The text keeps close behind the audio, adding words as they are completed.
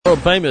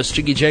Famous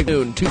Jiggy,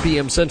 Jaguar, 2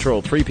 p.m.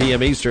 Central, 3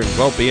 p.m. Eastern,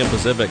 12 p.m.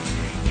 Pacific.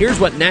 Here's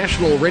what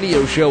national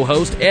radio show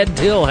host Ed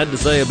Till had to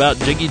say about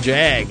Jiggy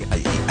Jag.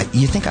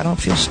 You think I don't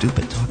feel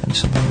stupid talking to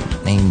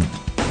someone named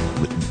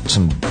with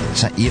some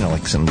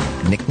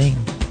nickname?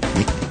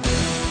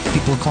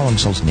 People call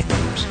themselves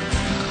nicknames.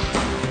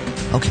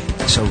 Okay,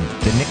 so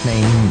the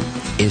nickname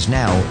is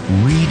now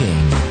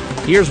Reading.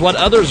 Here's what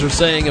others are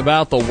saying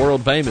about the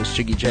world-famous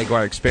Jiggy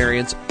Jaguar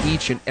experience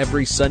each and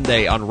every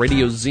Sunday on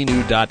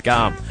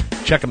RadioZenu.com.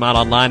 Check them out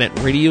online at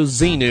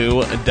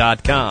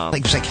RadioZenu.com.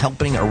 It's like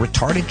helping a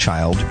retarded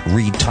child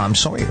read Tom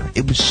Sawyer.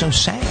 It was so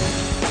sad.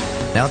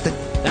 Now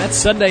That's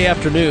Sunday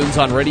afternoons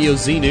on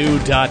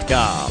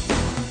RadioZenu.com.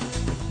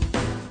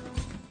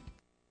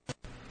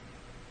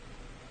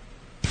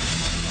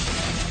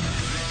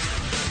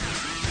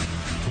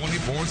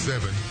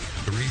 24/7,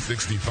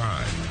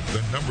 365.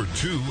 The number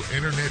 2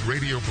 internet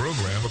radio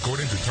program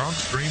according to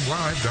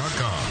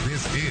TalkStreamLive.com.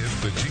 This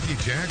is the Jiggy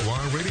Jaguar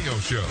Radio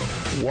Show.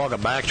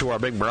 Welcome back to our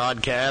big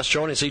broadcast.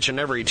 Join us each and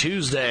every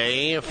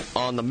Tuesday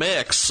on the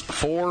Mix,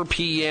 4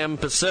 p.m.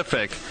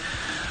 Pacific.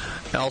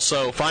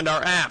 Also, find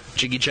our app,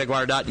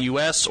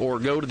 JiggyJaguar.us, or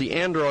go to the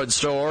Android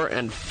store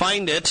and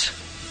find it.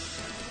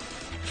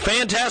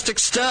 Fantastic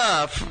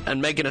stuff,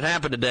 and making it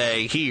happen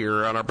today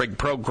here on our big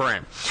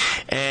program.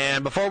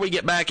 And before we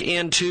get back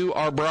into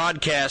our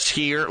broadcast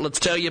here, let's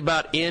tell you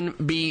about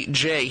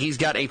NBJ. He's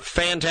got a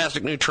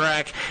fantastic new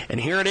track, and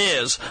here it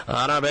is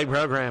on our big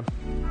program.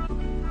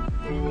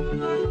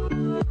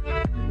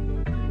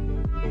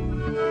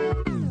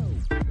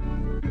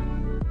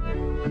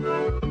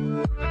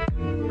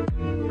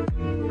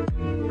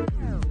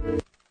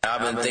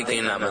 I've been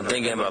thinking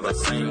about the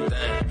same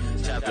thing.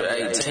 Chapter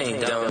 18,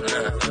 don't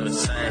nothing feel the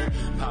same.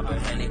 Popping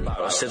Henny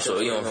bottle sips so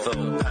you don't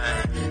feel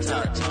pain.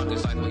 Start talking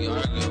like we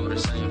argue over the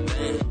same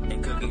thing.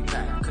 And cookie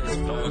pack, cause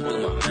flowing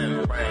through my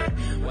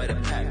membrane. Way to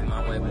pack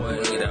my way,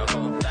 boy, need a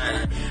whole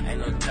thing. Ain't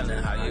no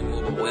telling how you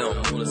move, but we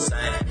don't move the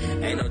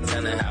same. Ain't no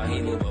telling how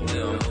he move, but we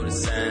don't move the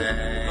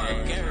same.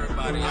 Fuck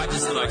everybody, I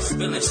just like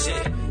spilling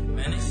shit.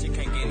 Man, this shit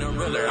can't get no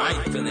realer, I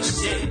ain't feeling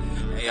shit.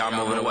 Hey, I'm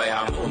moving the way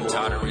I move, I'm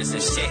tired of risk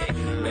and shit.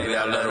 Baby,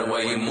 I love the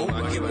way you move,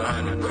 I get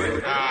behind the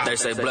grip. They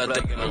say blood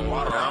thicker than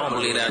water, I don't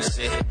believe that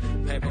shit.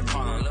 Paper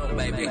falling, little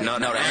baby, no,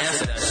 the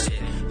answer to that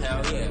shit.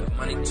 Hell yeah,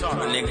 money talk,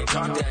 nigga,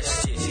 talk that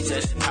shit. She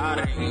said she tired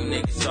of you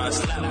niggas, try to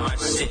slap my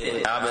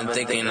shit. I've been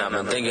thinking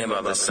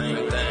about the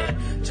same thing.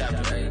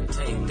 Chapter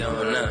 18,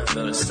 don't nothing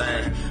feel the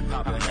same.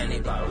 Popping Henny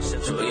bottle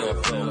sips so you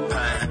don't feel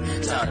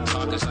pain. Start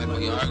talking like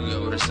we argue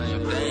over the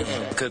same thing.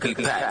 Cookie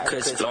pack,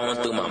 kush flowing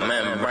through my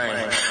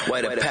membrane.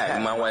 Way to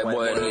pack, my white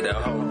boy need a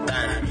whole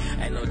thing.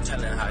 Ain't no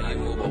telling how you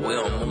move, but we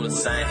don't move the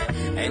same.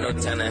 Ain't no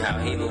telling how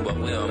he move, but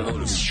we don't move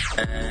the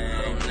same.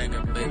 Little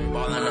nigga big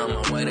ballin' on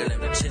my way to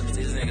live the chips.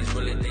 These niggas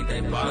really think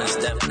they ballin'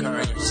 Steph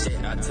Curry and shit.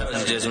 I told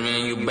you just me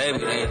and you, baby,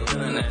 they ain't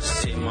feeling that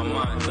shit. My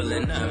mind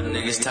feeling up,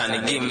 niggas time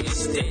to give me a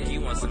stick.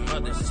 You want some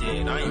other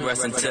shit, I ain't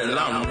resting till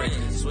I'm rich.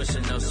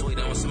 Swishing no sweet,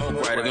 don't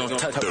smoke right, if you don't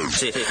touch that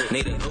shit.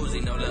 Need a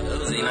Uzi, no little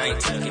Uzi, and I ain't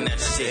taking that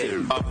shit.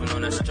 Offin'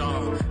 on that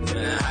strong,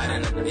 feeling hot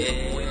in the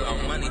bed. We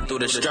got money through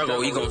the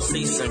struggle, you gon'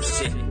 see some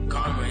shit.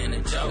 Karma and a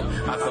joke,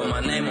 I put my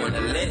name on the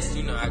list.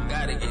 You know I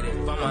gotta get it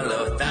for my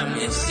little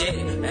family and shit.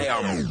 Hey,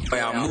 I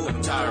move, I'm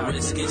tired of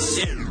risking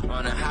shit.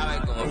 On the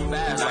highway going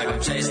fast like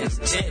I'm chasing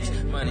chips.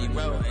 Money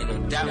roll, ain't no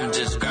doubt, I'm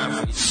just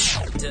grinding for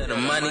shit. Till the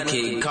money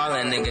keep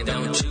calling, nigga,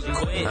 don't you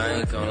quit. I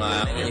ain't gon'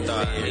 lie, I only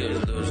thought he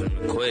was losing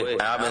quick.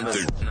 I've been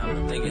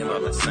thinking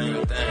about the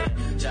same thing.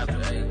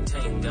 Chapter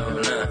 18, don't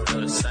nothing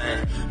feel the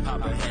same.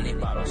 Popping Henny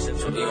bottle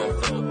sips so you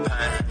don't feel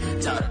pain.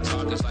 Tired of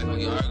talking like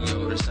we argue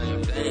over the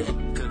same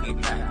thing. Cookie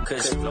pack,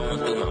 kush flowing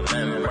through my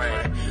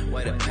membrane.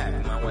 Way to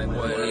pack, my white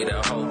boy need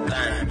a whole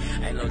thing.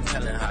 Ain't no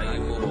telling how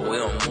you move, but we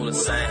don't move the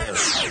same.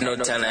 Ain't no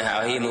telling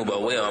how he move,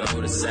 but we don't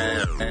move the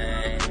same.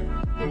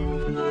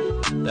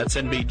 That's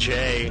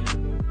NBJ.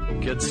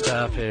 Good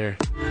stuff here.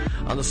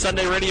 On the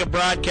Sunday radio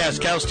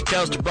broadcast, coast to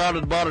coast, border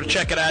to border,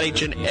 check it out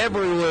each and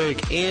every week.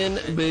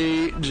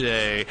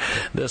 NBJ.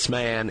 This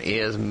man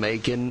is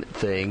making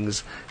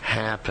things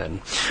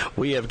happen.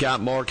 We have got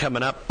more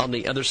coming up on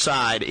the other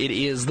side. It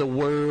is the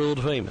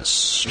world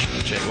famous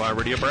Jaguar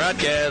radio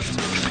broadcast.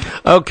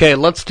 Okay,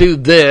 let's do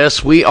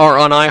this. We are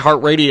on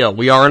iHeartRadio.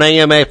 We are on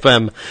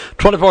AM/FM,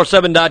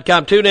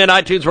 247.com. Tune in,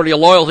 iTunes, Radio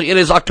Loyalty. It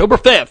is October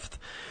 5th.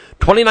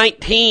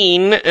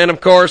 2019, and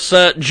of course,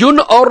 Jun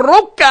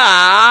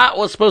Roca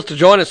was supposed to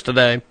join us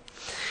today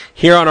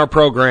here on our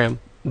program.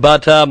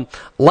 But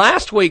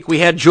last week we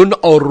had Jun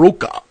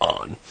Roca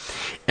on.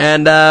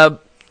 And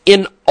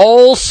in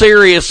all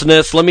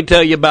seriousness, let me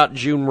tell you about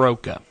Jun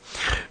Roca.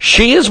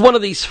 She is one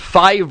of these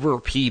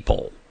Fiverr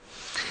people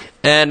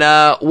And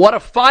what a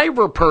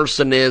Fiverr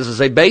person is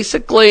they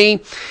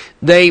basically,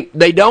 they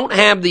don't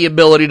have the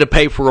ability to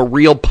pay for a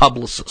real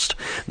publicist.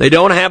 They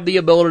don't have the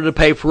ability to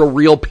pay for a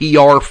real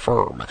PR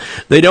firm.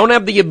 They don't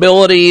have the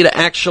ability to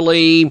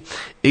actually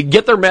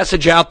get their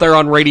message out there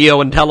on radio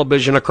and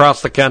television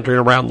across the country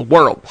and around the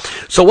world.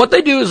 So what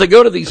they do is they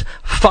go to these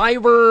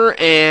Fiverr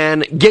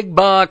and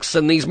Gigbucks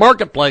and these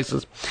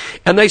marketplaces,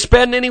 and they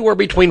spend anywhere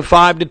between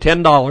 $5 to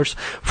 $10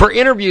 for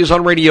interviews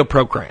on radio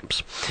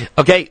programs.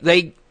 Okay,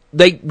 they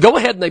go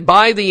ahead and they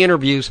buy the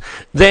interviews,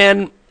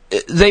 then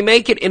they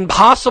make it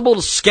impossible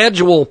to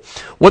schedule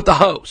with the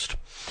host.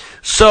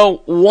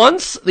 So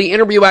once the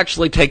interview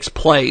actually takes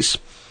place,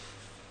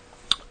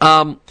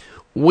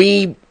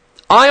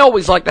 I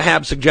always like to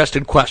have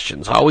suggested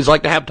questions. I always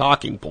like to have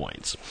talking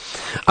points.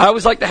 I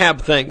always like to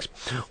have things.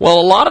 Well,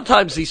 a lot of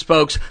times these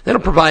folks, they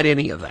don't provide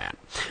any of that.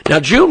 Now,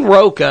 June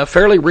Roca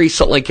fairly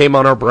recently came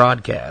on our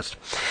broadcast,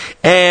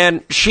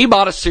 and she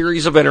bought a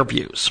series of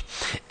interviews,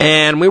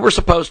 and we were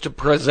supposed to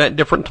present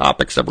different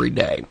topics every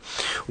day.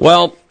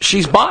 Well,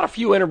 she's bought a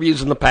few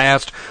interviews in the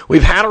past.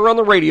 We've had her on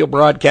the radio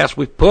broadcast.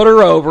 We've put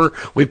her over.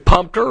 We've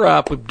pumped her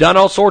up. We've done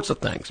all sorts of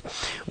things.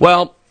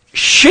 Well,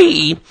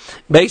 she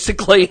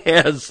basically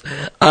has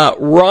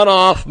run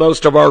off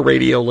most of our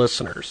radio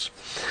listeners.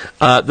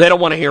 They don't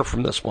want to hear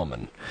from this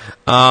woman.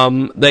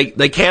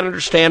 They can't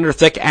understand her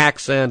thick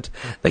accent.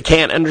 They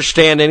can't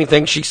understand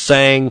anything she's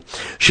saying.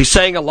 She's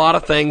saying a lot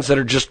of things that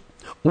are just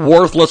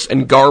worthless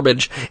and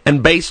garbage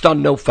and based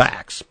on no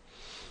facts.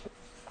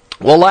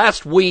 Well,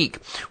 last week,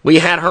 we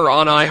had her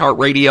on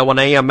iHeartRadio on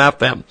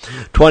AMFM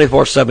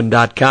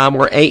 247.com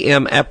or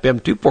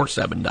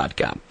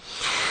AMFM247.com.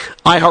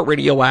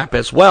 iHeartRadio app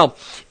as well.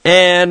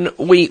 And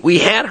we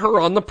had her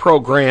on the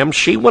program.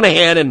 She went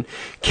ahead and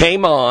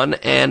came on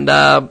and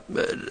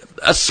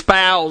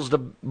espoused a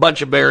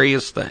bunch of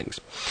various things.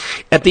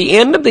 At the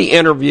end of the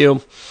interview,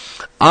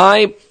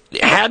 I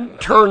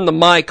hadn't turned the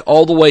mic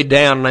all the way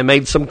down, and I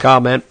made some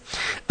comment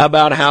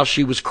about how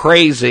she was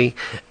crazy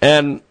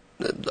and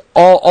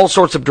all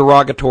sorts of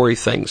derogatory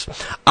things.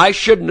 I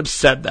shouldn't have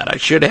said that. I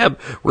should have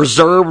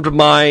reserved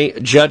my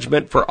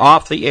judgment for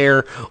off the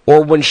air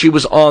or when she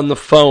was on the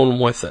phone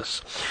with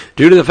us.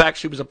 Due to the fact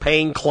she was a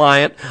paying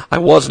client, I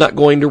was not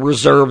going to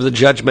reserve the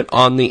judgment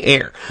on the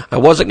air. I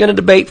wasn't going to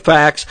debate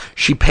facts.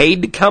 She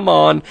paid to come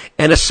on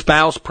and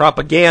espouse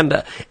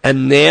propaganda,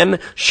 and then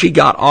she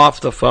got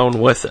off the phone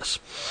with us.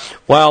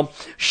 Well,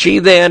 she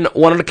then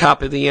wanted a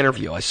copy of the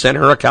interview. I sent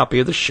her a copy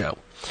of the show.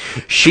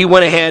 She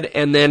went ahead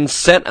and then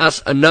sent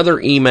us another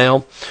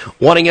email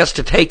wanting us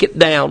to take it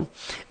down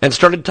and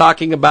started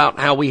talking about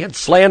how we had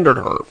slandered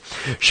her.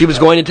 She was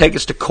going to take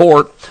us to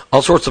court,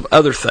 all sorts of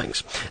other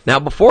things. Now,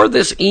 before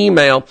this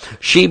email,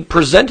 she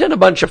presented a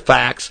bunch of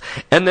facts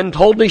and then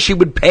told me she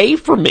would pay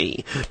for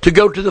me to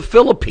go to the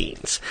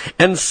Philippines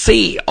and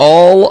see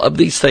all of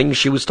these things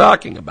she was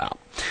talking about.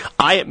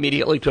 I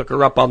immediately took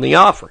her up on the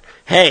offer.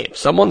 Hey, if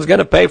someone's going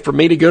to pay for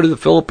me to go to the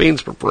Philippines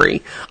for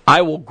free,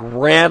 I will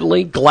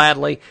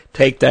gladly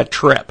take that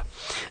trip.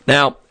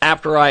 Now,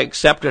 after I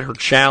accepted her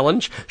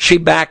challenge, she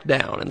backed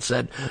down and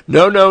said,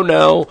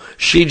 no,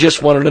 she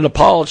just wanted an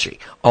apology,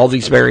 all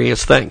these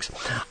various things.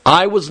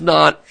 I was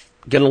not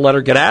going to let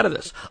her get out of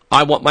this.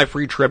 I want my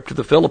free trip to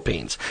the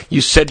Philippines.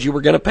 You said you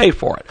were going to pay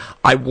for it.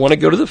 I want to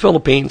go to the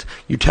Philippines.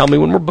 You tell me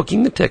when we're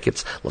booking the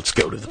tickets. Let's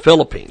go to the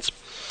Philippines.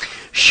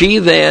 She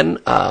then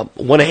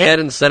went ahead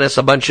and sent us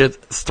a bunch of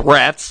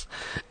threats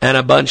and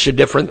a bunch of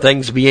different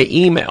things via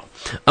email.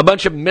 A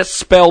bunch of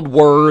misspelled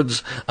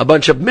words, a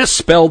bunch of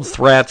misspelled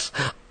threats,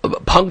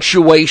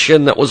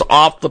 punctuation that was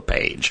off the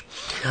page.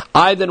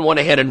 I then went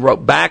ahead and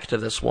wrote back to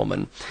this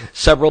woman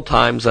several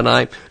times, and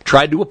I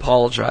tried to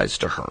apologize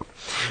to her.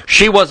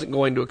 She wasn't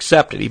going to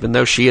accept it, even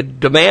though she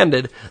had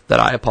demanded that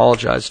I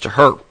apologize to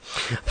her.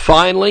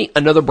 Finally,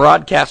 another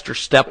broadcaster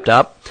stepped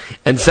up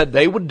and said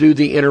they would do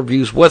the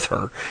interviews with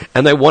her,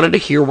 and they wanted to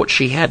hear what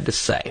she had to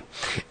say.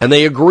 And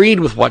they agreed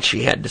with what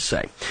she had to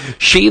say.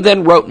 She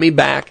then wrote me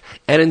back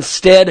and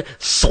instead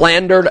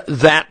slandered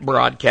that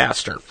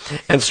broadcaster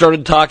and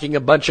started talking a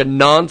bunch of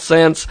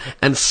nonsense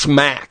and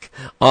smack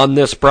on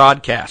this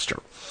broadcaster.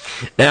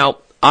 Now,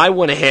 I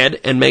went ahead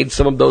and made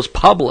some of those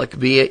public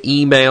via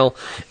email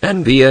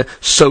and via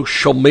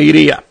social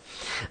media.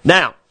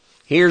 Now,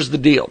 here's the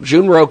deal.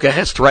 June Roca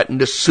has threatened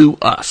to sue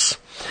us.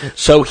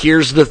 So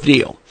here's the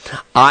deal.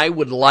 I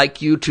would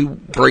like you to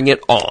bring it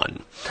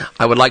on.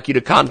 I would like you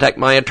to contact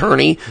my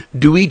attorney,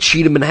 Dewey,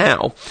 Cheatham &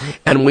 Howe,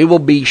 and we will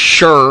be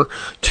sure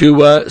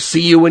to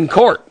see you in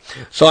court.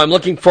 So I'm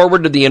looking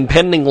forward to the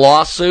impending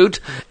lawsuit,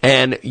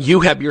 and you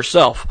have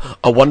yourself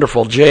a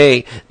wonderful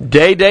day,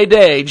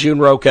 June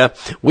Roca.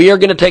 We are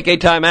going to take a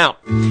time out,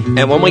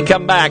 and when we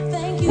come back,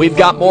 we've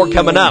got more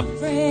coming up.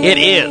 It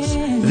is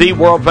the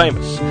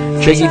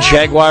world-famous Jiggy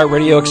Jaguar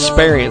Radio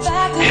Experience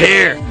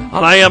here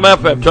on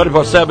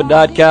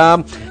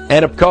AMFM247.com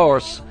and, of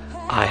course,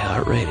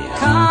 iHeartRadio.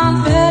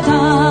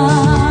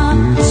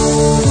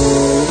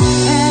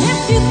 And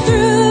if you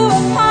threw a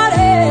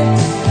party,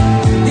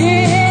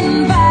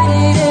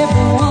 invited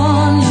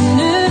everyone you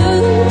knew,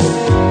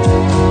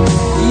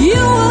 you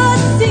would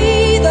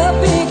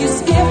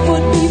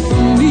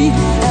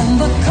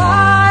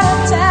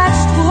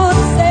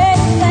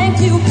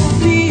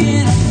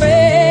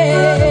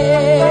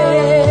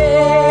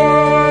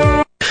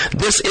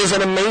is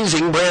an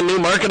amazing brand new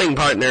marketing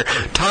partner.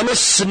 Thomas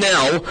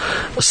Snell,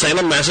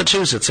 Salem,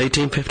 Massachusetts,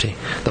 1850.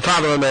 The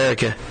father of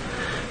America.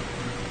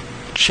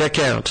 Check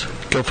out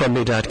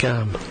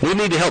GoFundMe.com. We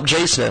need to help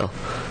J. Snell,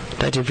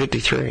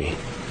 1953.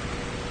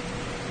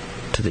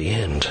 To the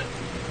end.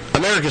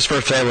 America's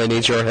first family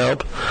needs your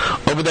help.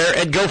 Over there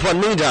at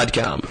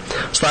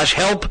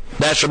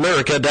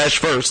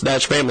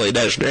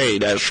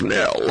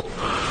GoFundMe.com/help-America-first-family-J-Snell.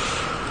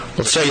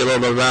 Let's tell you a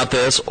little bit about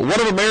this.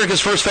 One of America's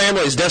first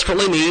families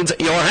desperately needs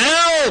your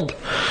help.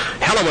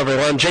 Hello,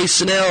 everyone. J.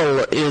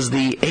 Snell is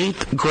the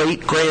 8th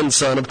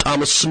great-grandson of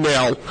Thomas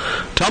Snell.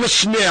 Thomas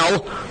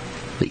Snell,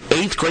 the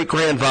 8th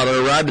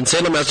great-grandfather, arrived in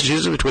Salem,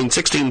 Massachusetts between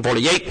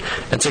 1648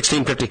 and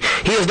 1650.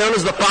 He is known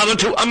as the father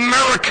to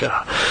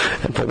America,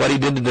 and for what he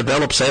did to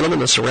develop Salem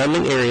and the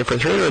surrounding area for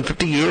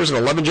 350 years and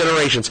 11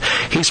 generations.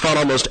 He's fought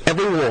almost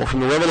every war from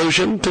the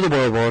Revolution to the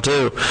World War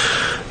II.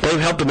 They've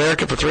helped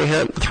America for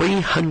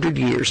 300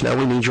 years. Now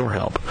we need your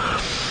help.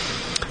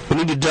 We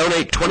need to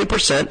donate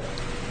 20%,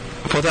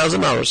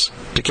 $4,000,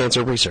 to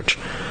cancer research.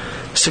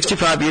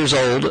 65 years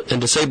old and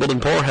disabled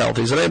in poor health.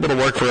 He's unable to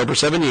work for over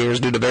 7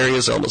 years due to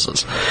various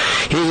illnesses.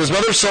 He was his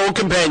mother's sole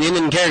companion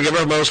and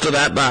caregiver most of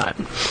that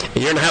time. A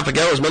year and a half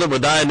ago, his mother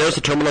was diagnosed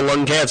with terminal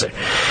lung cancer.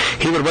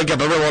 He would wake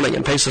up every morning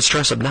and face the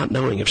stress of not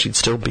knowing if she'd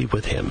still be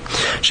with him.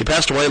 She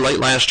passed away late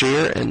last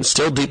year and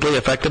still deeply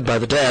affected by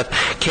the death.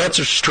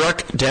 Cancer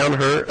struck down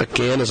her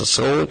again as a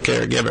sole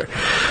caregiver.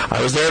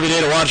 I was there every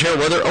day to watch her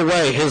wither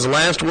away. His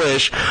last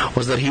wish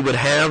was that he would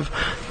have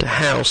the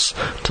house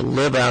to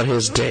live out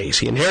his days.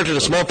 He inherited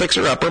a small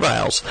fixer-upper of a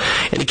house,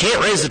 and he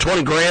can't raise the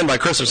 $20,000 by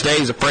Christmas Day.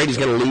 He's afraid he's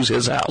going to lose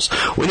his house.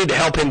 We need to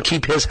help him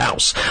keep his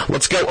house.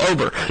 Let's go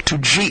over to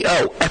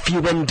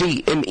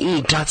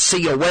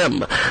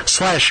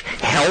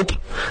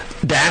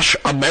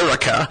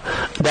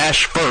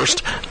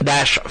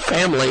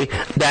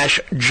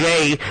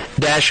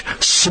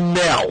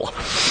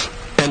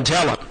and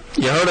tell him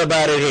you heard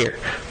about it here.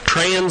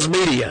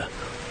 Transmedia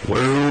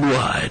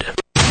Worldwide.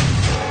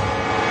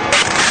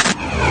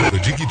 The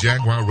Jiggy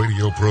Jaguar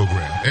radio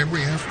program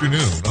every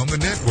afternoon on the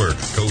network,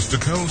 coast to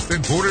coast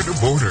and border to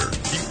border.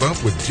 Keep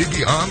up with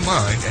Jiggy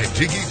online at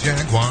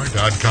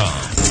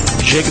JiggyJaguar.com.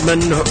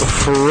 Jigman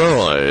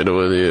Freud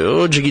with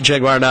you,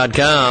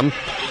 JiggyJaguar.com.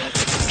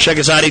 Check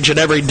us out each and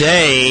every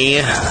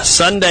day.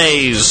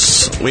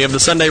 Sundays, we have the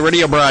Sunday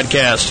radio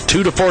broadcast,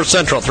 2 to 4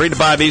 Central, 3 to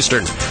 5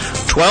 Eastern,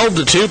 12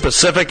 to 2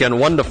 Pacific, and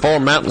 1 to 4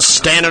 Mountain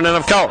Standard, and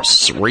of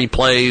course,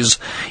 replays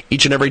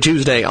each and every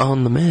Tuesday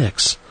on The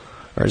Mix.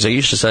 Or as I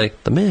used to say,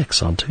 The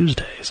Mix on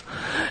Tuesdays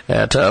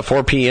at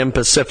 4 p.m.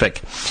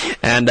 Pacific.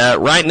 And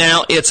right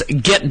now, it's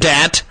Get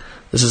Dat.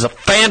 This is a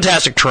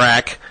fantastic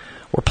track.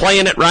 We're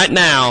playing it right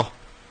now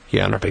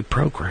here on our big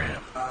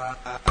program.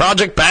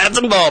 Project Pat's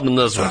involved in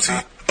this one.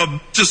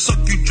 Just suck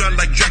you dry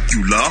like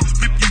Dracula,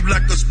 flip you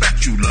like a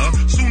spatula.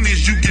 Soon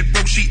as you get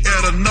broke, she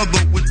add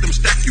another with them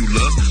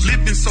staculas.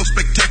 Living so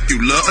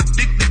spectacular,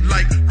 addicted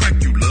like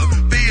Dracula.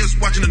 Bears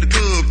watching in the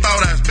club,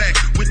 thought I was back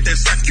with that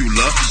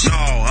sacula.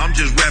 No, I'm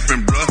just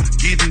rapping, bruh,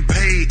 getting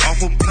paid off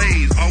of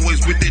plays,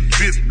 always with that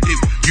drip dip.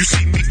 You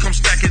see me come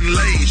stacking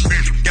lays,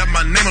 got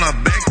my name on her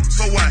back,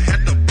 so I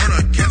had to burn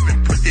her cap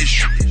and put that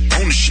shit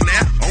on the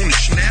snap, on the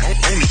snap,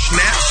 on the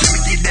snap. Let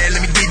me get that,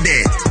 let me get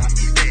that.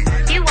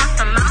 You want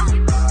some more?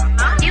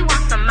 You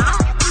want some more?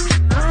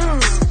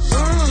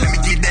 Let me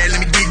get that, let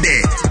me get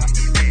that.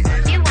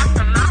 You want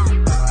some more?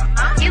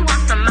 You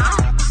want some more?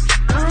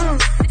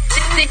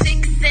 6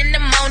 in the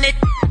morning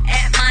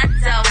at my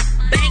door.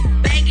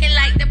 Banging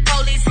like the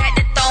police had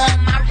to throw on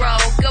my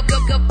road. Go,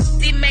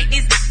 see, make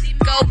these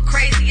go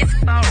crazy as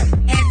fuck.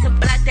 Had to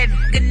block that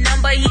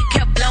number, he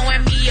kept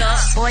blowing me up.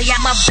 Boy,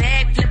 I'm a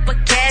bag flipper,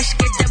 cash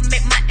get to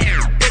make my air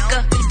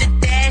bigger. With the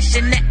dash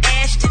and the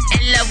Ashton,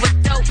 in love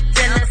with dope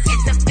dealers.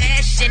 It's the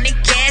fashion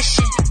and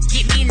cashing.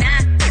 Get me now,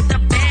 get the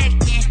bag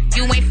in.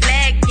 You ain't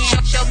flagging.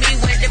 Show me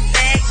where the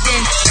bag's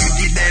in. Let me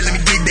get that, let me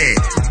get that.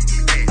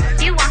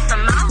 You want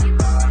some more?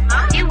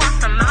 You want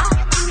some more?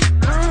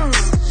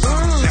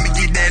 Let me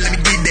get that, let me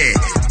get that.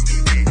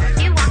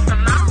 You want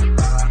some more?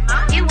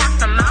 You want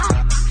some more?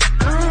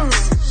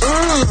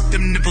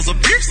 Them nipples are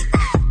fierce.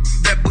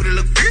 That booty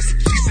look fierce.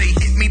 She say,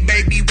 hit me,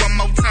 baby, one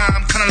more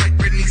time. Kinda like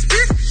Britney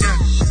Spears. Yeah.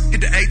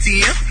 Hit the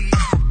ATM.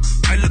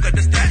 I look at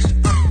the stash.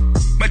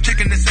 My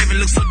chicken is saving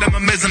looks so damn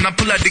amazing. I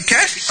pull out the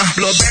cash.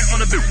 Blow a bag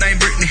on a bitch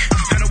named Britney.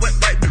 And a wet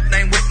white bitch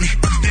named Whitney.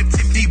 Then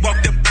Tiffany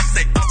walked up. I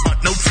say,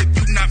 no tip,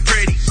 you not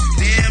pretty.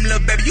 Damn,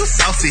 little baby, you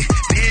saucy.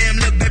 Damn,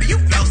 little baby, you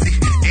flousy.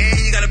 And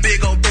you got a big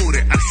old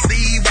booty. I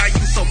see why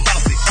you so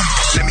bossy.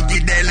 Let me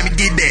get that, let me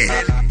get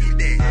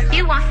that.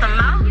 You want some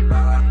more?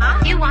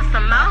 You want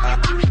some more?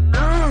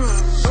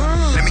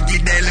 Let me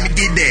get that, let me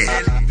get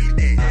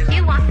that.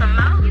 You want some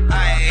more?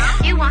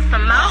 You want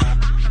some more?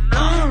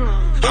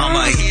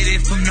 I'ma hit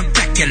it from the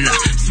back and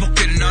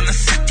smoking on a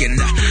second.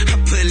 I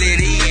pull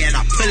it in,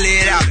 I pull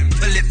it out and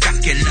pull it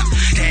back and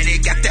and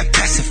it got that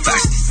pacifier,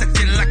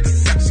 sucking like a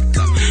suction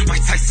cup.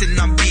 Mike Tyson,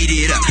 I beat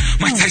it up.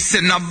 Mike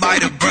Tyson, I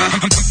bite it, bruh.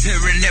 I'm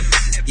tearing that up.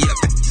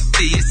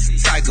 It's a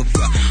tiger,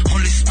 bruh.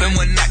 Only spend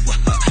one night with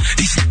her.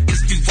 These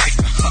niggas be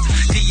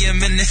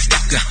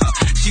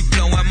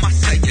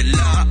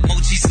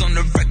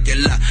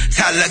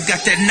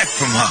neck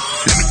from her.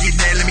 Let me get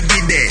that, let me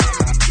get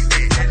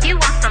that. You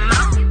want some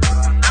more?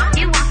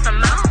 You want some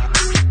more?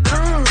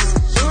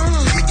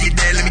 Let me get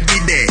that, let me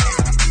get that.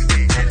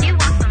 You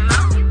want some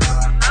more?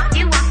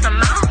 You want some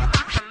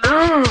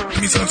more?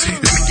 Give me some tea.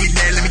 Let me get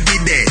that, let me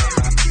get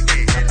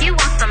that. You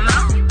want some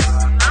more?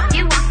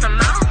 You want some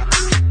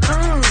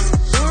more?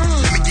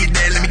 Let me get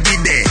that, let me get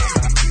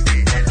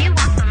that. You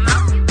want some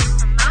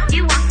more?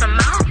 You want some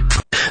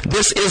more?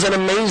 This is an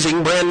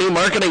amazing brand new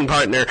marketing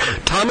partner.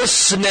 Thomas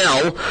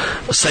Snell,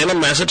 Salem,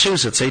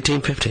 Massachusetts,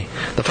 1850.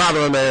 The father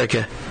of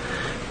America.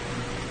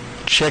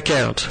 Check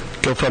out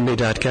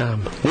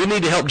GoFundMe.com. We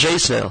need to help J.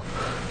 Snell,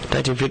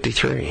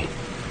 1953.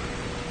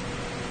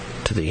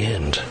 To the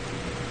end.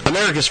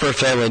 America's First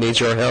Family needs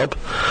your help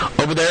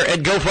over there at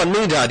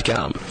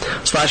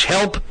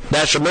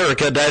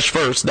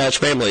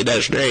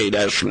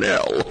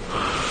GoFundMe.com/help-America-First-Family-J-Snell.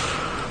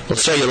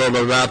 Let's tell you a little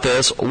bit about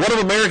this. One of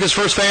America's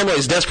first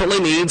families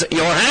desperately needs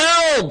your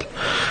help.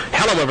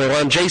 Hello,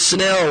 everyone. Jay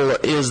Snell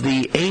is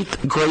the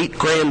 8th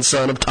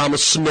great-grandson of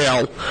Thomas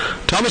Snell.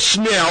 Thomas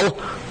Snell,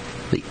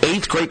 the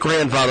 8th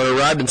great-grandfather,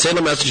 arrived in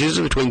Salem, Massachusetts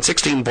between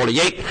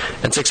 1648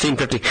 and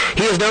 1650.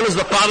 He is known as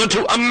the father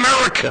to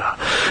America,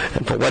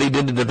 and for what he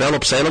did to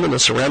develop Salem and the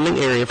surrounding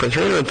area for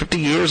 350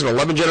 years and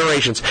 11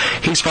 generations.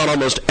 He's fought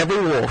almost every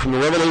war from the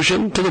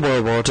Revolution to the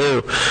World War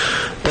II.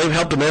 They've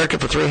helped America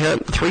for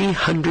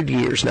 300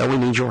 years. Now we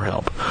need your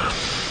help.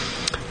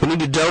 We need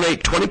to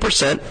donate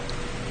 20%,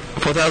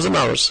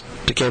 $4,000,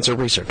 to cancer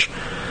research.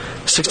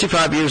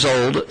 65 years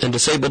old and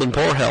disabled in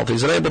poor health.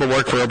 He's unable to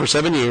work for over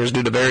 7 years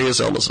due to various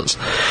illnesses.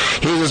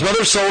 He was his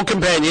mother's sole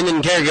companion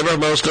and caregiver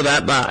most of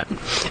that time.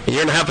 A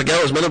year and a half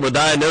ago, his mother was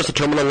diagnosed with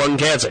terminal lung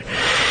cancer.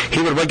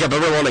 He would wake up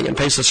every morning and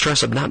face the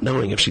stress of not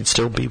knowing if she'd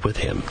still be with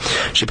him.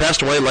 She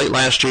passed away late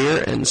last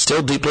year and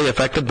still deeply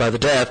affected by the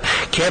death.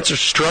 Cancer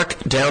struck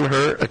down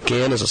her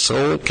again as a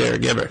sole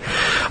caregiver.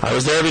 I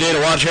was there every day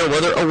to watch her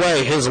wither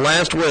away. His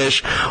last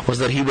wish was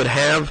that he would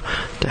have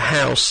the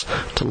house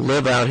to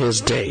live out his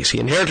days. He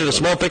inherited a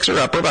small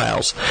fixer-upper of a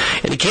house,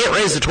 and he can't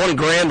raise the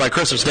 $20,000 by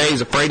Christmas Day.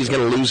 He's afraid he's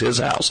going to lose his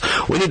house.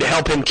 We need to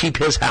help him keep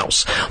his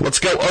house. Let's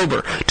go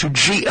over to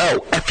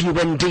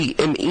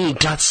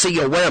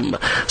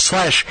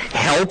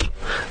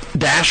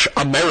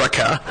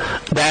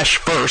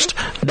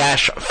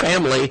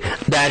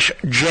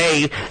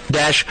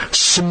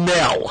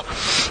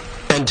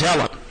and tell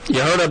him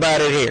you heard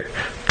about it here.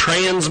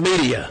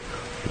 Transmedia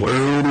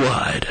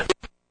worldwide.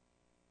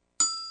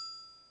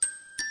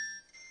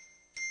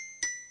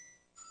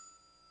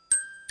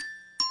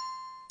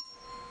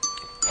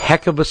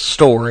 Heck of a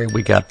story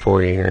we got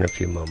for you here in a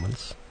few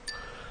moments.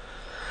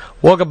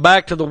 Welcome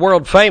back to the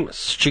world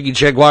famous Jiggy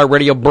Jaguar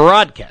radio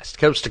broadcast,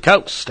 coast to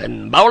coast,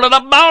 and bowling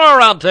up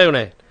around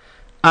TuneIn,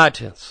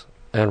 iTunes,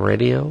 and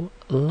Radio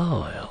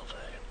Loyalty.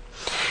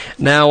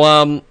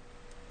 Now,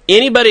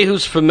 anybody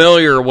who's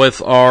familiar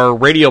with our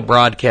radio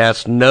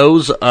broadcast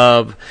knows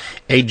of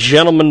a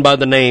gentleman by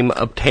the name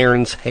of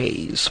Terrence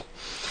Hayes.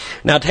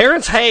 Now,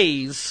 Terrence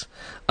Hayes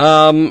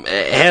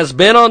has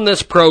been on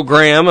this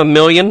program a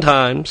million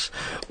times.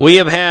 We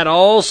have had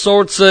all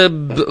sorts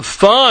of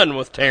fun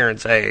with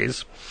Terrence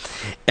Hayes.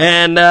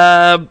 And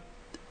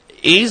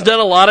he's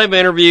done a lot of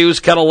interviews,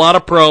 cut a lot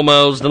of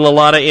promos, done a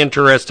lot of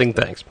interesting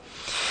things.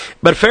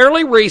 But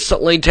fairly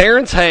recently,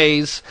 Terrence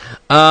Hayes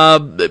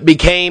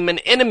became an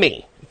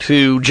enemy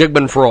to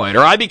Sigmund Freud.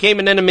 Or I became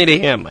an enemy to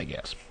him, I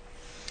guess.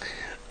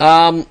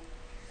 A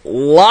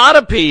lot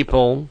of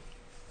people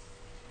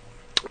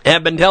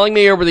have been telling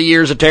me over the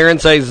years that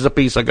Terrence Hayes is a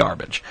piece of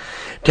garbage.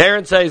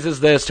 Terrence Hayes is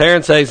this,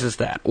 Terrence Hayes is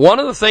that. One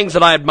of the things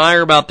that I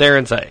admire about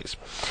Terrence Hayes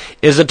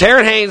is that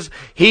Terrence Hayes,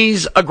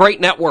 he's a great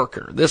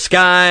networker. This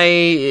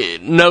guy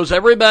knows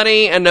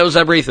everybody and knows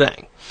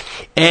everything.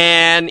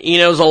 And he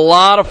knows a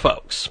lot of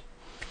folks.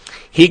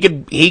 He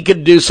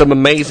could do some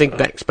amazing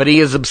things, but he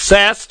is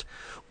obsessed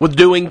with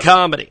doing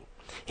comedy.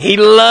 He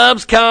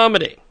loves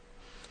comedy.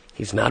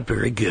 He's not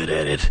very good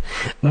at it,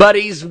 but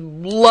he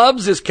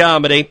loves his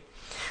comedy.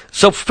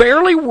 So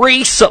fairly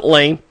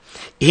recently,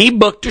 he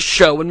booked a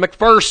show in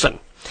McPherson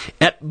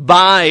at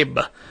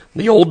Vibe,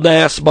 the old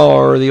NAS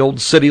bar, the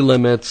old City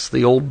Limits,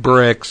 the old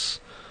Bricks.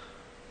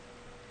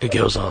 It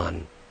goes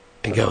on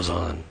and goes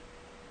on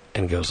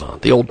and goes on.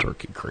 The old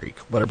Turkey Creek,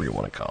 whatever you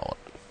want to call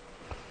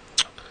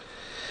it.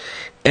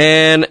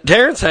 And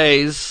Terrence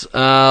Hayes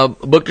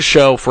booked a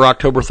show for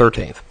October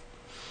 13th.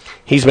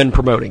 He's been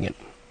promoting it.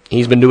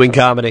 He's been doing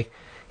comedy.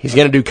 He's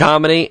going to do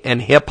comedy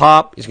and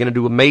hip-hop. He's going to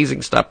do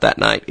amazing stuff that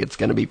night. It's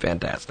going to be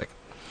fantastic.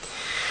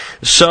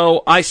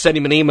 So I sent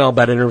him an email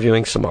about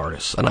interviewing some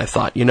artists. And I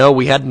thought,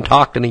 we hadn't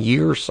talked in a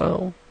year or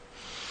so.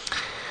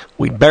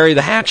 We'd bury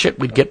the hatchet.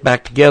 We'd get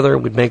back together.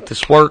 We'd make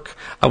this work.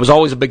 I was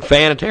always a big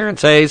fan of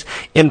Terrence Hayes.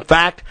 In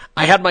fact,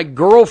 I had my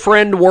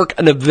girlfriend work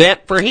an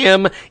event for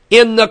him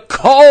in the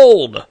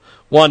cold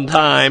one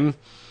time.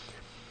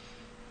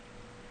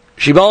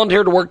 She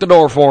volunteered to work the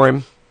door for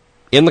him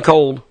in the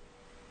cold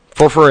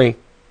for free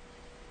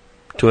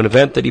to an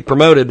event that he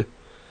promoted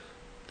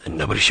and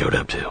nobody showed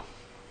up to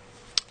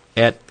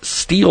at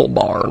Steel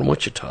Bar in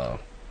Wichita.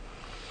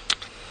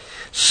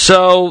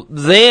 So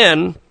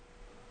then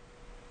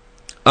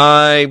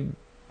I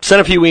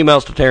sent a few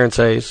emails to Terrence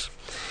Hayes.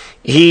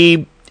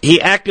 He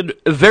acted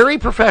very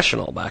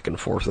professional back and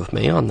forth with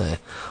me on the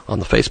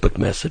Facebook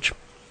message.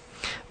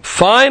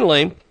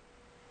 Finally,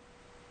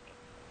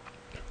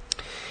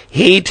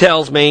 he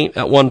tells me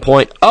at one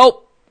point,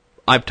 "Oh,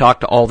 I've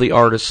talked to all the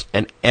artists,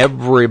 and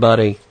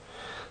everybody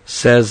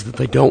says that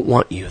they don't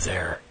want you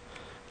there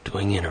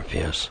doing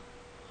interviews."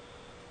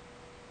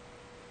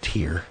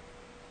 Tear.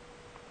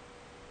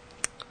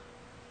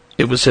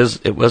 It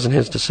wasn't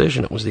his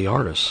decision, it was the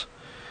artists,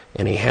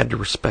 and he had to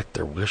respect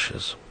their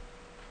wishes.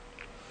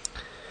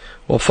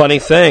 Well, funny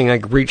thing, I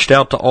reached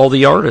out to all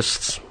the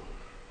artists,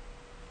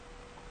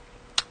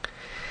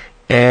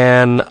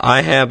 and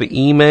I have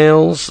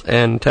emails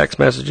and text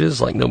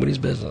messages like nobody's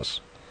business,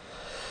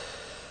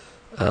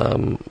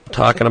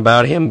 talking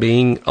about him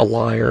being a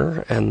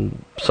liar,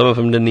 and some of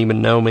them didn't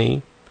even know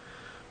me,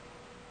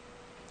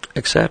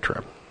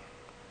 etc.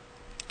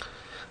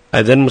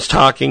 I then was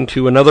talking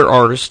to another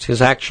artist,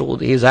 his actual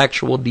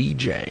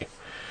DJ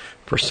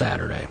for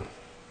Saturday.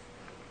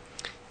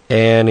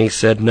 And he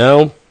said,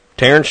 "No,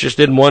 Terrence just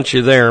didn't want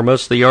you there.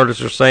 Most of the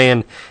artists are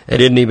saying they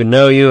didn't even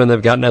know you and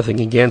they've got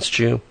nothing against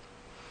you."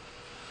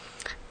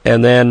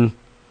 And then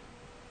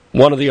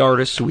one of the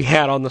artists we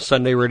had on the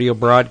Sunday radio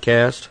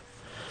broadcast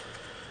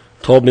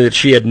told me that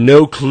she had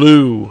no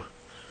clue,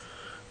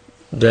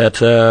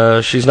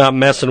 that she's not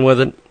messing with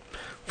it.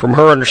 From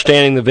her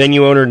understanding, the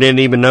venue owner didn't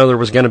even know there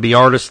was going to be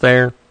artists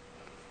there.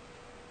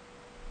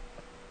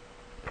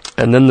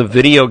 And then the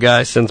video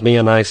guy sends me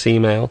a nice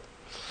email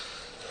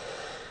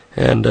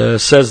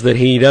and says that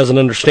he doesn't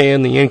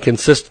understand the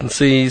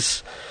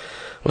inconsistencies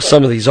with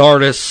some of these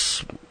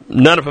artists.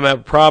 None of them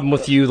have a problem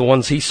with you, the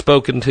ones he's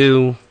spoken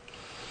to.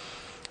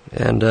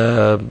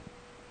 And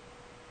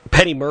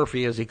Petty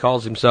Murphy, as he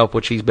calls himself,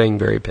 which he's being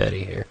very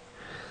petty here,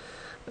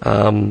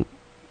 didn't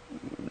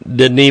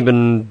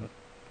even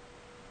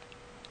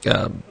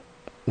have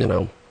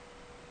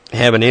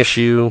an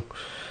issue.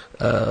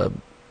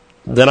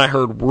 Then I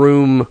heard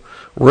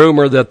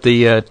rumor that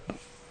the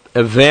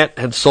event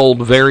had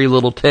sold very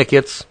little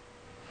tickets.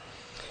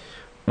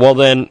 Well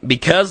then,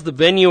 because the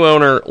venue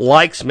owner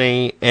likes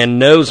me and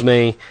knows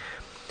me,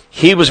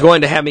 he was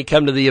going to have me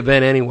come to the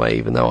event anyway,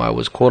 even though I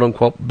was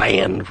quote-unquote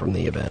banned from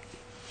the event.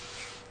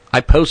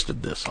 I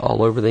posted this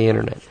all over the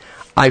internet.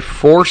 I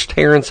forced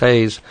Terrence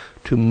Hayes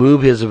to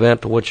move his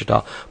event to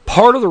Wichita.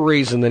 Part of the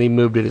reason that he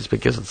moved it is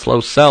because it's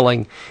slow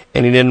selling,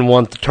 and he didn't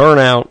want the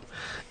turnout,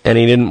 and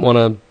he didn't want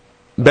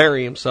to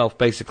bury himself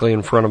basically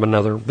in front of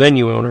another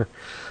venue owner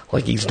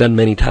like he's done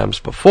many times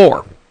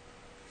before.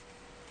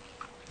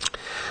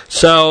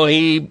 So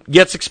he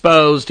gets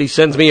exposed. He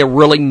sends me a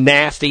really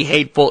nasty,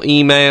 hateful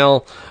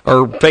email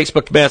or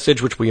Facebook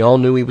message, which we all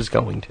knew he was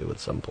going to at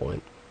some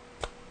point.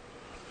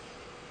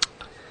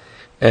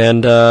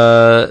 And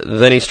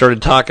then he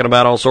started talking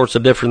about all sorts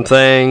of different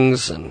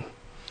things and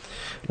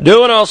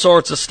doing all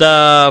sorts of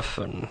stuff.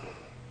 And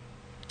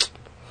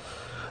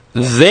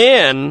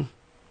then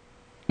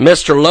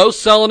Mr.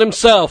 Low-Selling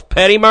himself,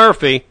 Petty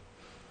Murphy,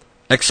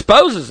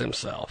 exposes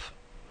himself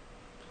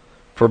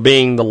for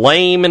being the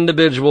lame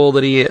individual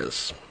that he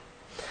is.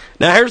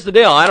 Now, here's the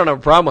deal. I don't have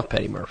a problem with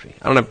Petty Murphy.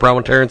 I don't have a problem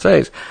with Terrence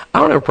Hayes. I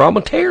don't have a problem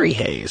with Terry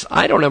Hayes.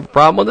 I don't have a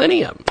problem with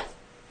any of them.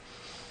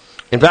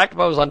 In fact, if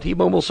I was on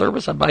T-Mobile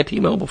service, I'd buy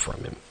T-Mobile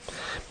from him.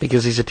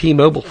 Because he's a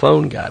T-Mobile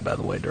phone guy, by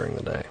the way, during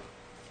the day.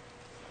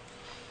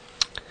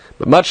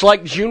 But much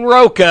like June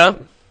Roca,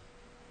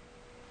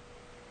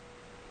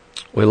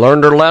 we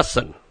learned our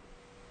lesson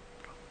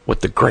with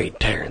the great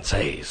Terrence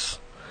Hayes,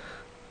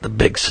 the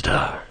big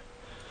star.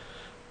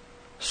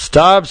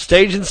 Star of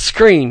stage and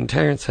screen,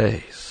 Terrence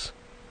Hayes.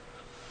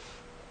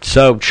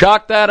 So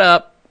chalk that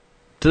up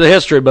to the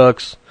history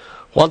books.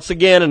 Once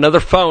again,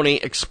 another phony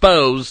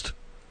exposed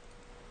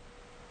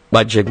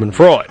by Jigman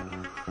Freud.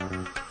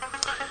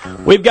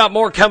 We've got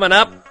more coming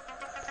up.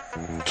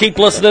 Keep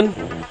listening.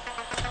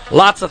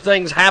 Lots of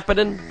things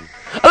happening.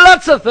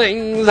 Lots of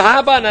things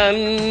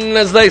happening,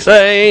 as they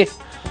say.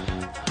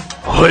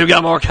 We've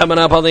got more coming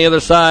up on the other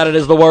side. It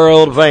is the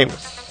world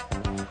famous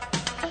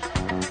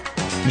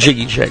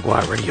Jiggy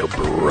Jaguar radio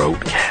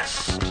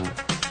broadcast.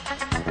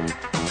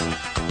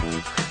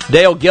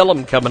 Dale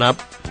Gillum coming up.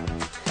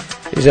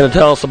 He's going to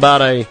tell us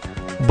about a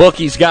book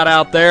he's got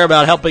out there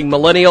about helping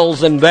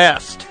millennials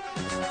invest.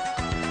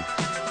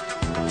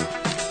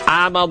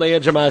 I'm on the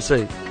edge of my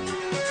seat.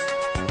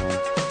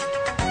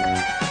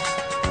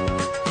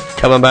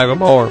 Coming back with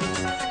more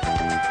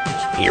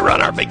here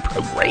on our big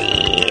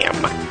program.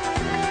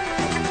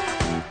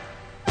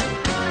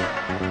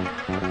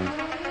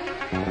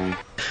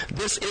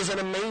 This is an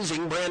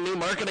amazing brand new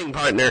marketing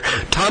partner.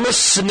 Thomas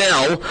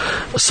Snell,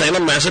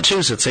 Salem,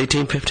 Massachusetts,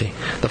 1850.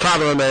 The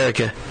father of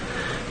America.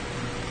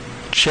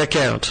 Check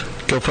out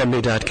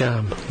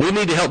GoFundMe.com. We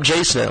need to help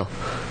J. Snell,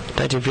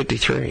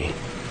 1953.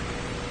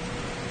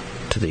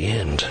 To the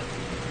end.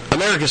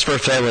 America's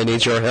first family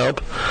needs your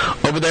help.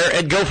 Over there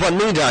at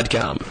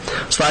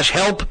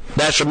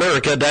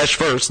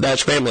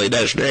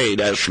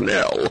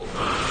GoFundMe.com/help-America-first-family-J-Snell.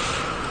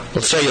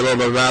 Let's tell you a little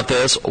bit about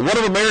this. One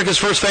of America's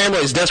first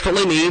families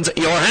desperately needs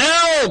your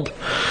help.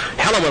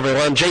 Hello,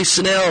 everyone. Jay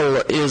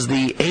Snell is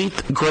the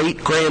 8th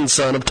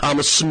great-grandson of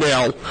Thomas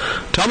Snell.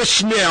 Thomas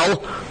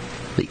Snell,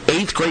 the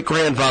 8th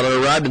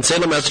great-grandfather, arrived in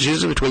Salem,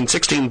 Massachusetts between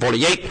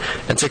 1648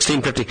 and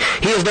 1650.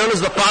 He is known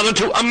as the father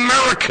to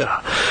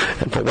America,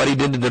 and for what he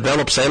did to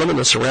develop Salem and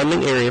the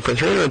surrounding area for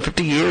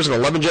 350 years and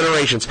 11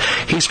 generations.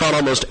 He's fought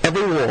almost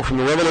every war from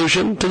the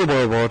Revolution to the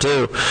World War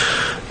II.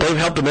 They've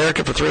helped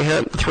America for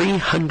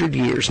 300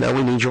 years. Now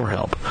we need your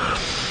help.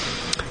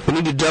 We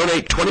need to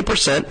donate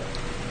 20%,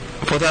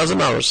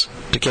 $4,000,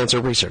 to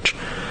cancer research.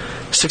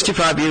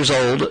 65 years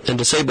old and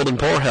disabled in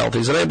poor health.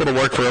 He's unable to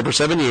work for over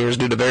 7 years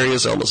due to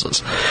various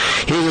illnesses.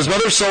 He was his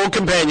mother's sole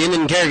companion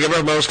and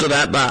caregiver most of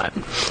that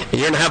time. A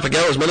year and a half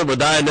ago, his mother was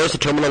diagnosed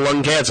with terminal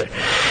lung cancer.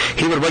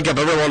 He would wake up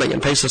every morning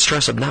and face the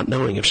stress of not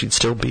knowing if she'd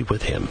still be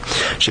with him.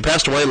 She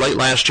passed away late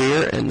last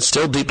year and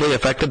still deeply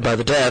affected by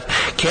the death.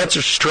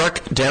 Cancer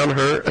struck down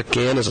her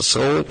again as a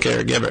sole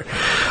caregiver.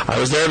 I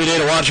was there every day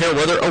to watch her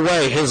wither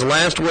away. His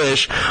last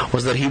wish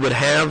was that he would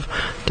have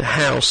the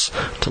house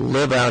to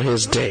live out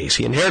his days.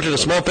 He inherited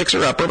a small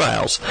fixer-upper of a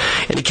house,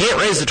 and he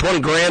can't raise the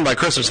 $20,000 by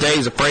Christmas Day.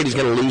 He's afraid he's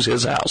going to lose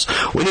his house.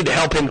 We need to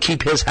help him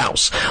keep his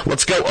house.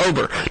 Let's go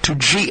over to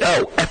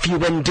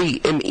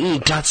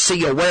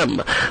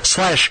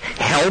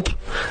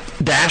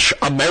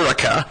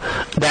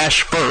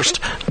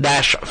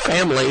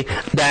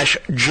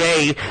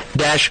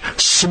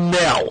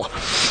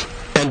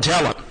and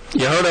tell him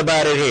you heard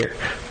about it here.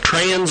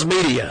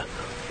 Transmedia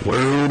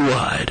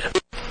Worldwide.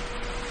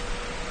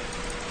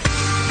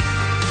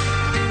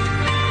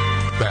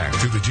 Back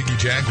to the Jiggy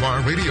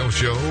Jaguar radio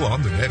show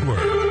on the network.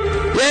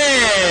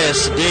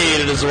 Yes, indeed,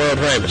 it is the world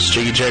famous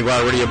Jiggy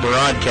Jaguar radio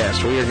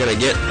broadcast. We are going to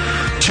get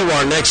to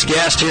our next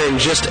guest here in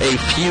just a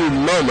few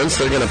moments.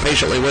 They're going to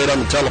patiently wait on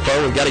the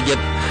telephone. We've got to get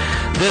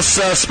this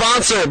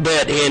sponsor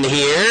bit in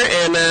here,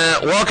 and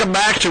welcome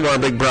back to our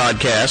big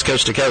broadcast,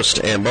 coast to coast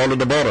and border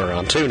to border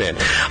on TuneIn,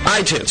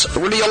 iTunes,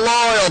 Radio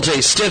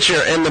Loyalty,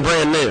 Stitcher, and the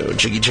brand new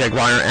Jiggy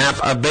Jaguar app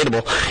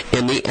available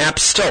in the App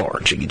Store,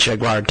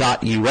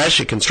 jiggyjaguar.us.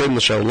 You can stream the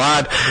show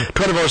live,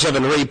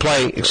 24/7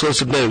 replay,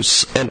 exclusive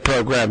news and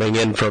programming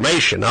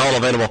information, all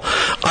available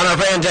on our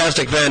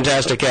fantastic,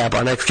 fantastic app.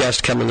 Our next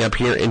guest coming up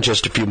here in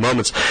just a few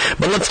moments.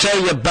 But let's tell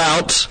you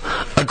about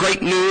a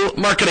great new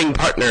marketing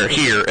partner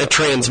here at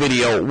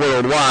Transmedia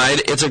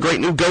Worldwide. It's a great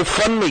new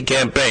GoFundMe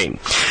campaign.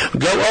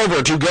 Go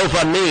over to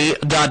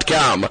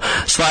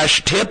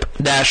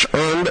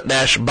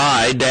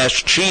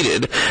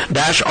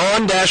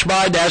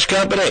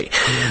GoFundMe.com/tip-earn-buy-cheated-on-buy-company.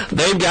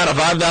 They've got a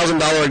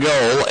 $5,000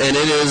 goal, and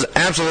it is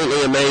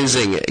absolutely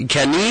amazing.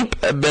 Kanip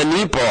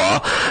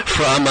Benipo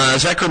from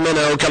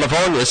Sacramento,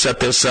 California set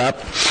this up.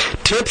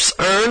 Tips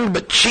earned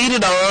but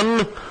cheated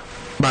on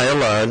by a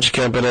large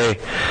company.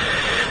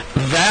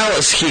 Val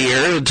is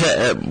here.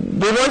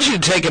 We want you to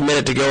take a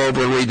minute to go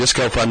over and read this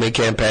GoFundMe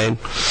campaign.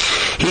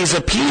 He's a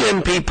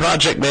PMP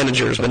project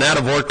manager. He's been out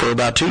of work for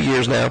about 2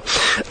 years now.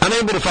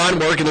 Unable to find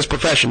work in his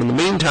profession. In the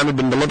meantime, he's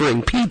been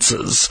delivering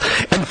pizzas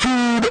and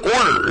food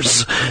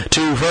orders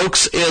to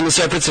folks in the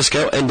San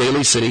Francisco and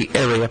Daly City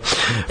area.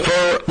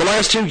 For the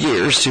last 2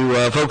 years,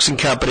 to folks and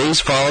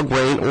companies, fog,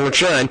 rain, or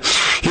shine,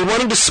 he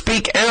wanted to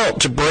speak out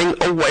to bring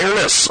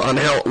awareness on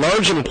how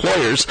large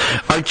employers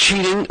are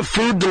cheating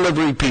food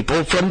delivery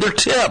people from their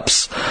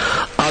tips.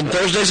 On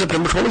Thursday,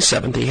 September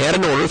 27th, he had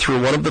an order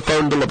through one of the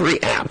phone delivery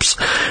apps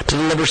to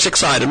deliver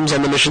 6 items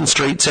on the Mission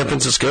Street, San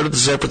Francisco, to the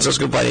San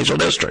Francisco Financial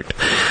District.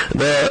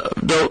 The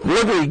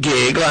delivery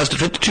gig lasted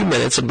 52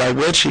 minutes, and by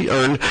which he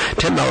earned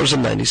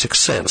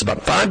 $10.96,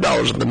 about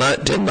 $5 of the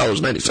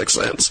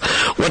 $10.96.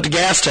 Went to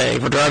gas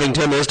tank for driving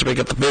 10 minutes to pick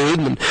up the food,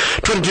 and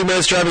 22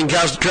 minutes driving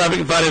across the traffic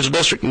in Financial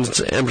District in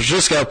San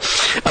Francisco.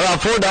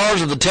 About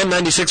 $4 of the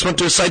 $10.96 went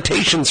to a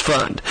citations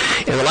fund.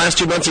 In the last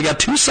 2 months, he got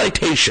 2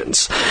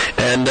 citations,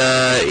 and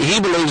he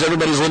believes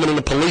everybody's living in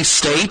a police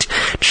state.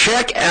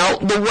 Check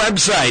out the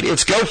website.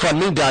 It's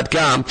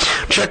GoFundMe.com.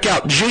 Check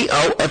out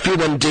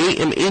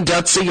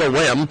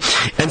GoFundMe.com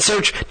and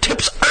search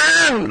tips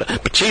earned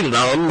but cheated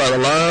on by the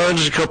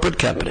large corporate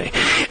company.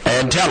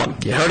 And tell them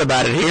you heard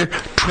about it here.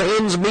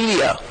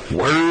 Transmedia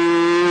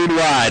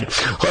Worldwide.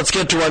 Let's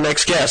get to our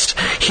next guest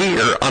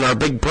here on our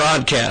big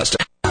broadcast.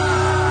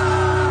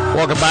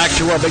 Welcome back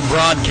to our big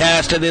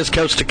broadcast. It is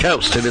coast to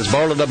coast. It is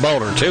border to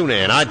border. Tune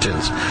in,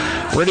 iTunes,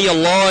 Radio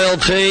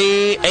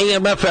Loyalty,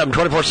 AM/FM,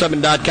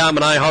 247.com,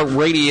 and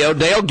iHeartRadio.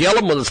 Dale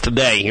Gillum with us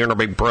today here in our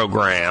big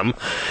program.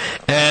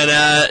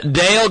 And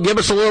Dale, give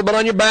us a little bit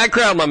on your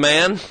background, my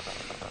man.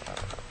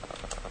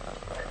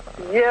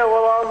 Yeah,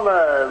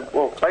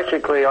 well,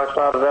 basically I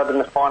started out in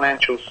the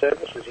financial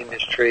services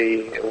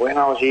industry when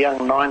I was a young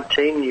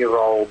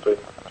 19-year-old and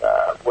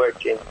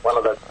worked in one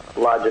of the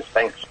largest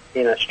banks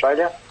in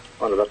Australia,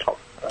 one of the top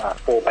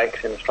 4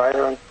 banks in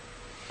Australia, and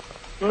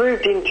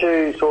moved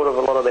into sort of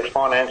a lot of the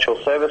financial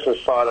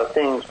services side of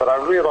things, but I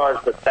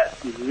realised that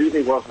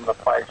really wasn't the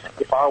place.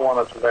 If I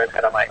wanted to learn how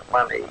to make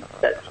money,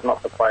 that's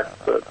not the place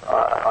that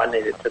I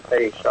needed to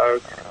be. So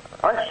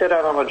I set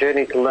out on a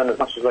journey to learn as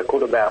much as I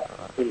could about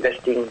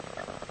investing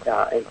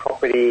in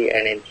property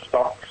and in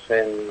stocks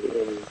and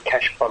in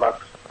cash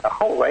products, a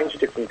whole range of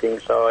different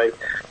things. So I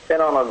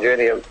went on a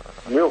journey of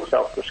real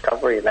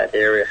self-discovery in that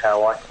area,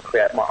 how I can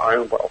create my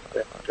own wealth.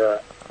 And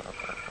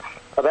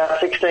about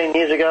 16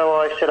 years ago,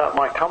 I set up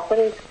my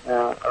company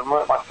and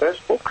wrote my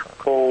first book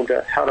called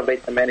How to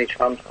Beat the Managed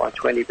Funds by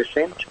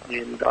 20%.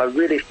 And I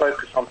really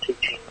focus on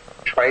teaching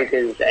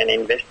traders and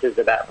investors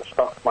about the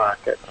stock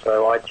market.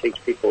 So I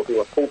teach people who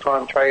are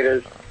full-time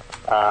traders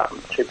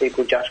to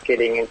people just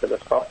getting into the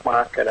stock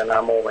market and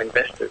are more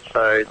investors.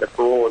 So the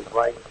broad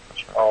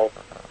range of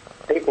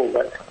people.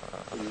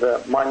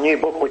 But my new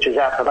book, which is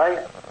out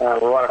today,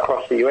 right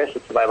across the US,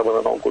 it's available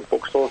in all good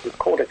bookstores. It's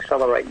called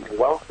Accelerate Your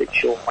Wealth.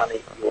 It's your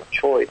money, your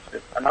choice.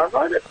 And I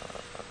wrote it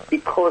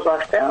because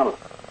I found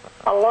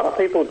a lot of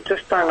people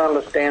just don't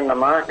understand the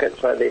market,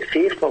 so they're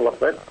fearful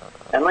of it,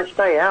 and they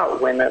stay out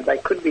when they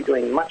could be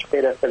doing much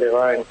better for their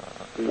own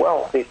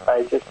wealth if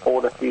they just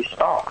bought a few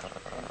stocks.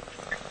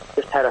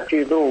 Just had a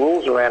few little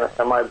rules around it.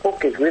 So my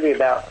book is really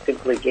about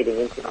simply getting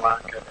into the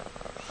market,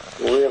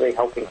 really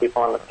helping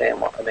people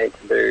understand what they need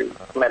to do,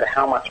 no matter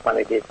how much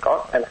money they've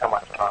got and how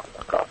much time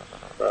they've got.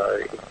 So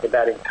it's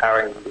about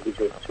empowering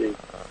individuals to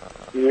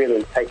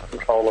really take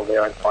control of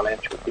their own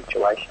financial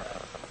situation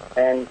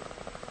and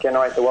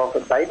generate the wealth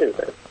that they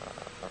deserve.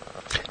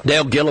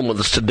 Dale Gillum with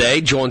us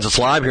today, joins us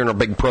live here in our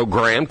big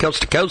program,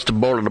 coast to coast and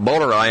border to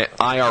border,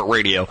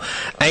 iHeartRadio,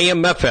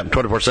 AM/FM,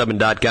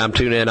 247.com,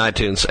 TuneIn,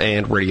 iTunes,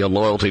 and Radio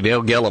Loyalty.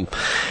 Dale Gillum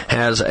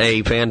has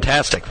a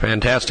fantastic,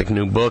 fantastic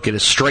new book. It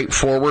is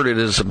straightforward, it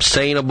is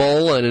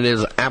sustainable, and it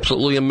is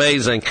absolutely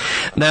amazing.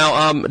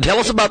 Now, tell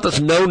us about this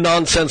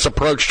no-nonsense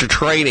approach to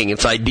trading.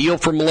 It's ideal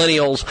for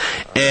millennials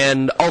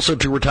and also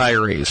to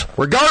retirees,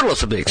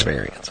 regardless of the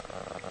experience.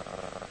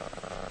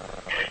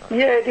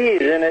 Yeah, it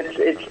is, and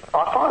it's.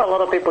 I find a lot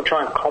of people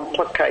try and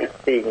complicate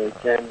things,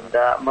 and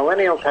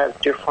millennials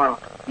have different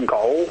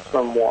goals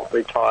than what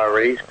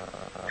retirees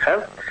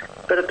have.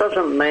 But it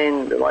doesn't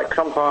mean, like,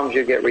 sometimes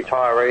you get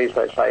retirees,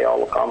 they say, oh,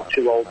 look, I'm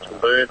too old to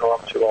learn, or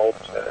I'm too old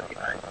to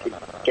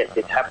get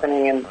this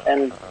happening,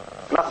 and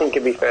nothing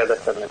can be further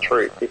from the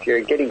truth. If you're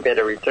getting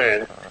better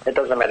returns, it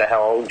doesn't matter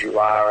how old you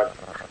are.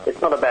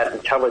 It's not about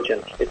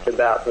intelligence, it's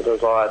about the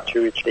desire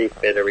to achieve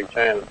better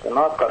returns. And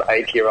I've got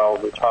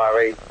 80-year-old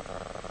retirees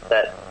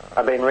that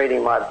I've been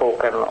reading my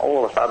book, and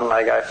all of a sudden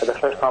they go, for the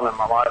first time in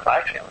my life, I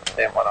actually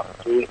understand what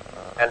I'm doing,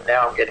 and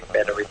now I'm getting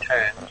better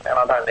returns, and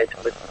I don't need to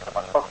listen to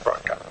my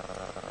stockbroker.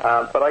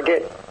 But I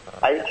get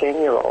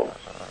 18-year-olds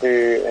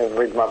who have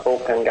read my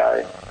book and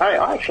go, hey,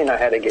 I actually know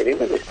how to get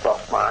into this stock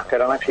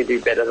market and actually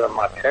do better than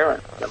my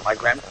parents, than my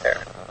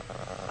grandparents.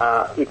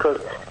 Because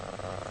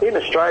in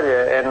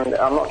Australia, and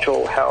I'm not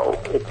sure how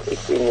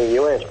it's in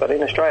the US, but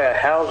in Australia,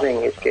 housing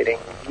is getting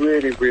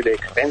really, really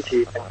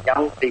expensive, and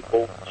young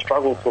people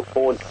struggle to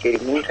afford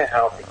getting into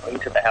housing,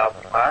 into the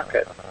housing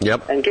market.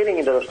 Yep. And getting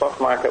into the stock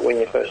market when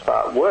you first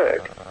start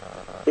work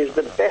is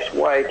the best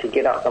way to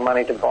get up the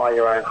money to buy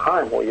your own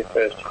home or your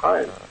first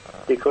home.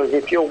 Because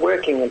if you're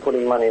working and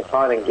putting money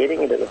aside and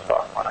getting into the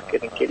stock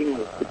market and getting a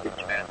good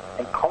return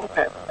and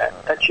compound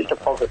that's your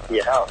deposit for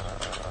your house.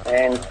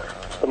 And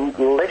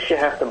the less you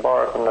have to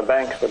borrow from the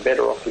banks, the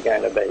better off you're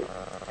going to be.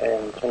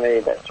 And to me,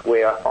 that's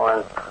where I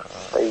find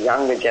the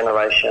younger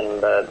generation,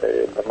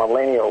 the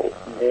millennials,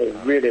 they're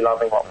really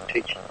loving what we're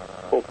teaching in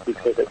the book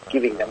because it's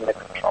giving them the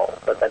control,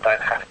 but they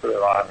don't have to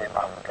rely on their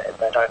mum and dad.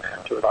 They don't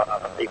have to rely on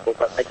other people,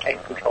 but they can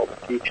control the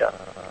future.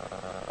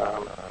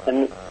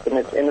 And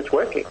it's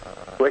working.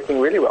 It's working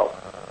really well.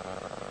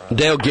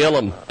 Dale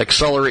Gillum,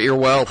 Accelerate Your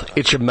Wealth.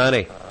 It's your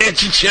money.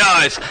 It's your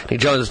choice. He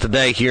joins us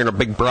today here in a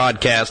big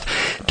broadcast.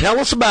 Tell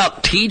us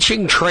about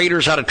teaching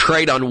traders how to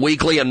trade on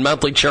weekly and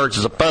monthly charts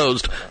as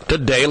opposed to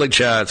daily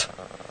charts.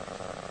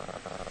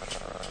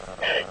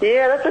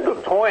 Yeah, that's a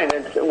good point.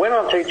 When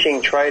I'm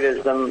teaching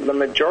traders, the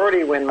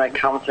majority when they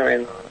come to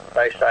me,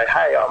 they say,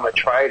 hey, I'm a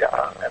trader.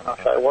 And I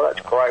say, well, that's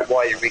great. Why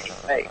are you ringing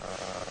me?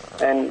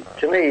 And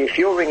to me, if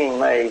you're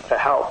ringing me for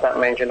help, that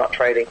means you're not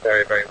trading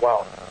very, very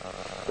well.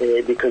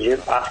 Because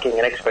you're asking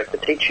an expert to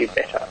teach you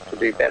better, to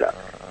do better.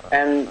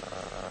 And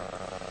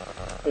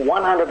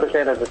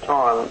 100% of the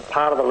time,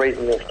 part of the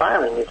reason they're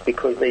failing is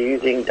because they're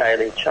using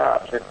daily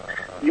charts. And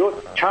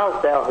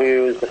Charles Dow,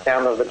 who is the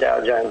founder of the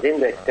Dow Jones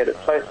Index, said it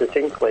so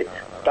succinctly,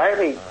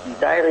 daily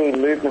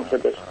movements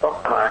of the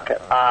stock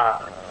market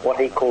are what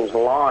he calls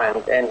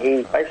lines, and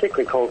he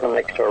basically calls them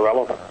next to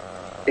irrelevant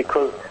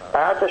because they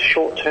are just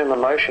short-term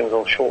emotions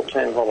or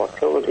short-term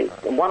volatility.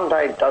 And one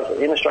day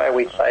doesn't, in Australia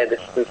we say this,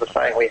 there's a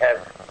saying we have,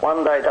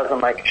 one day doesn't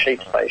make a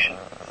sheep station,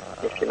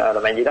 if you know what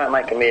I mean. You don't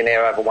make a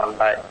millionaire over one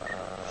day.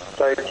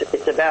 So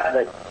it's about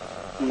the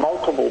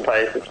multiple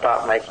days that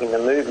start making the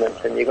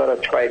movements, and you've got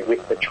to trade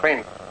with the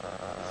trend.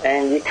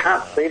 And you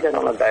can't see that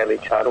on a daily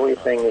chart. All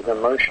you're seeing is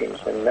emotions,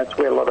 and that's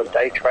where a lot of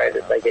day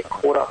traders, they get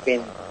caught up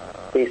in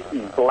this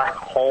black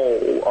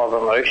hole of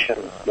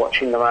emotions,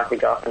 watching the market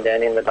go up and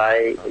down in the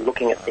day,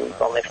 looking at things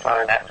on their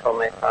phone, apps on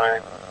their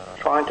phone,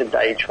 trying to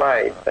day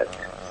trade. But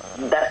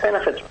that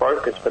benefits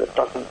brokers, but it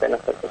doesn't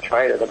benefit the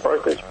trader. The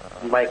brokers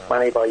make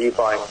money by you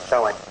buying and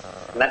selling.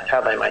 And that's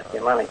how they make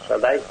their money. So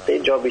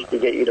their job is to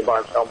get you to buy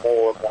and sell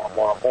more and more and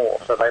more and more,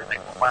 so they make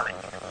more money.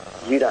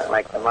 You don't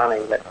make the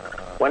money. But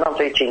when I'm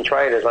teaching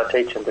traders, I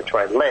teach them to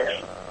trade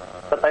less,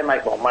 but they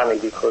make more money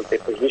because they're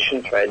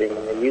position trading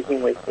and they're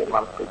using weekly and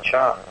monthly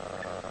charts.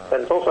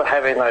 But it's also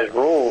having those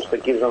rules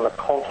that gives them the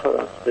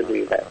confidence to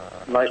do that.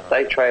 Most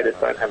day traders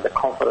don't have the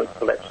confidence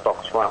to let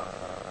stocks run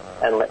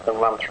and let them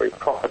run through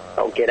profits.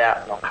 They'll get out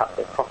and they'll cut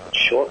their profits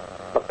short,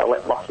 but they'll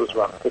let losses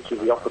run, which is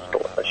the opposite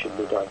of what they should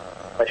be doing.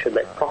 They should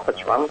let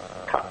profits run,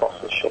 cut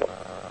losses short.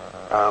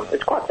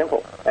 It's quite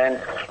simple. And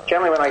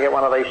generally when I get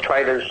one of these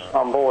traders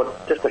on board,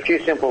 just a few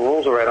simple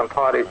rules around them,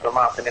 tidies them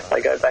up, and if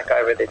they go back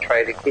over their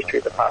trading history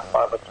of the past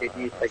 5 or 10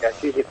 years, they go,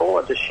 geez, if all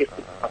I just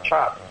shifted my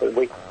chart to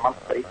weekly and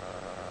monthly,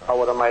 I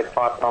would have made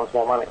 5 times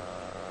more money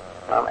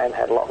and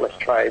had a lot less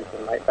trades,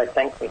 and they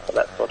thank me for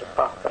that sort of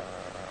stuff. But,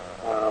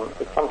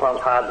 it's sometimes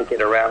hard to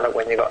get around it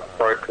when you've got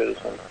brokers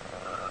and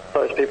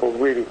those people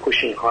really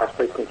pushing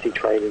high-frequency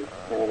trading,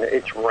 and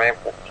it's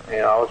rampant.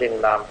 I was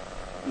in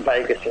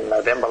Vegas in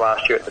November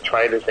last year at the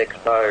Traders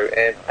Expo,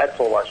 and that's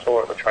all I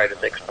saw at the Traders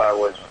Expo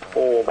was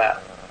all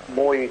about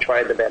more you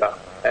trade, the better,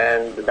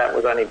 and that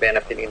was only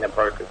benefiting the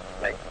brokers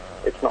to me.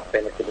 It's not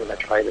benefiting the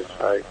traders.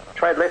 So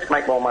trade less,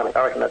 make more money.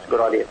 I reckon that's a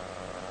good idea.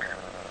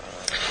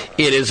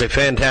 It is a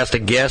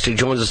fantastic guest. He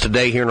joins us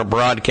today here in a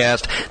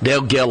broadcast,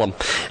 Dale Gillum,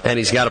 and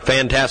he's got a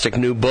fantastic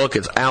new book.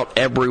 It's out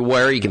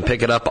everywhere. You can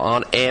pick it up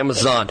on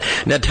Amazon.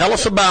 Now, tell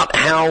us about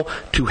how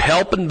to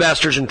help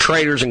investors and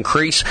traders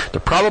increase the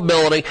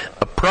probability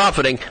of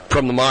profiting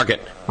from the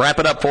market. Wrap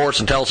it up for us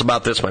and tell us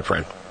about this, my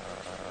friend.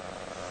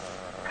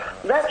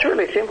 That's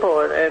really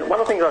simple, and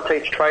one of the things I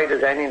teach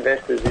traders and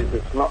investors is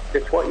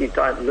it's what you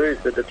don't lose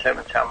that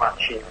determines how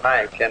much you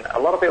make. And a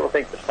lot of people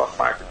think the stock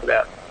market's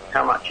about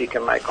how much you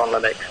can make on the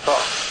next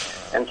stock.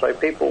 And so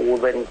people will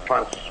then try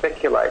and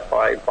speculate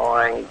by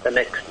buying the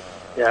next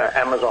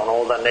Amazon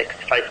or the next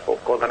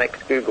Facebook or the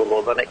next Google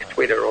or the next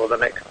Twitter or the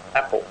next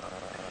Apple.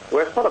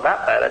 Where it's not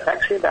about that. It's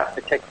actually about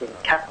protecting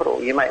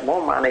capital. You make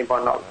more money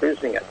by not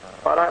losing it.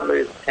 If I don't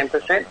lose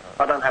 10%,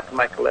 I don't have to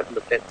make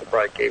 11% to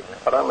break even.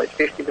 If I don't lose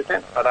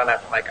 50%, I don't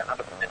have to make 100%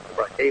 to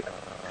break even.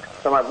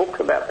 So my book's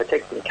about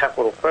protecting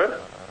capital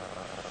first,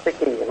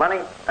 protecting your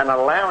money, and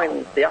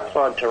allowing the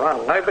upside to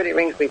run. Nobody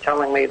rings me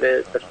telling me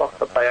the stock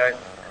that they own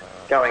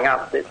going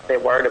up, they're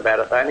worried about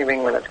it. They only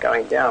ring when it's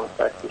going down.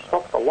 So if you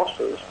stop the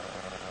losses,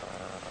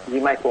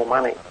 you make more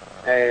money.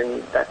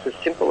 And that's as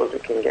simple as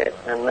it can get,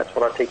 and that's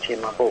what I teach in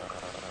my book.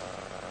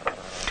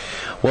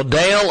 Well,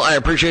 Dale, I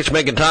appreciate you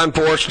making time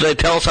for us today.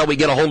 Tell us how we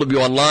get a hold of you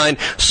online,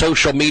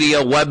 social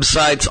media,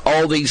 websites,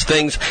 all these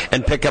things,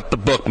 and pick up the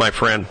book, my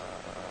friend.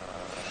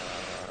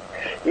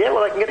 Yeah,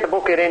 well, they can get the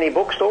book at any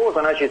bookstores,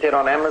 and as you said,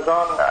 on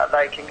Amazon.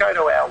 They can go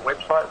to our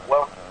website,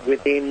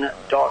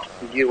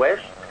 wealthwithin.us.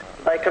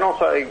 They can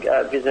also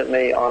visit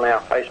me on our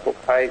Facebook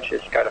page.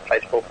 Just go to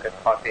Facebook and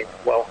type in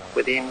Wealth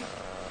Within.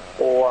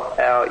 Or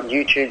our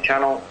YouTube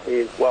channel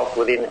is Wealth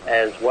Within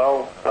as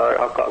well. So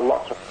I've got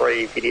lots of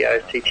free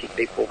videos teaching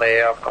people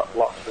there. I've got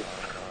lots of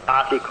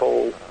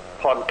articles,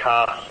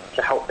 podcasts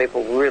to help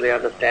people really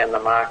understand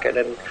the market.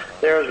 And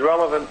they're as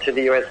relevant to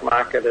the US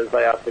market as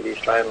they are to the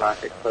Australian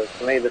market. So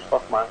for me, the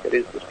stock market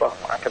is the stock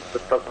market. It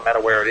just doesn't matter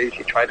where it is.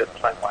 You trade it the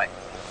same way.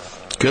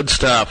 Good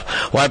stuff.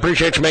 Well, I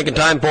appreciate you making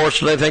time for us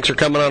today. Thanks for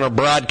coming on our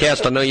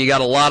broadcast. I know you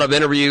got a lot of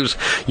interviews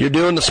you're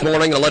doing this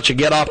morning. I'll let you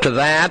get off to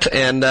that,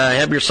 and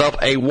have yourself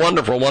a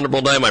wonderful,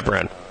 wonderful day, my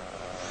friend.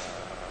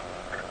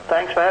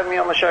 Thanks for having me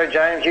on the show,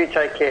 James. You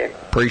take care.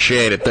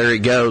 Appreciate it. There he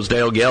goes,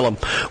 Dale Gillum.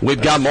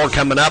 We've got more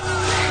coming up.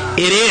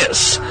 It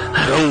is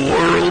the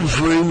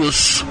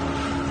world-famous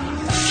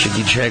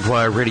Jiggy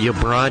Jaguar radio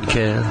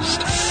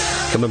broadcast.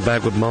 Coming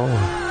back with more.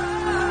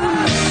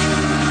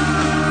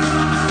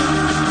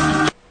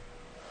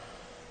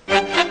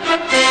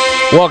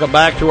 Welcome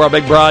back to our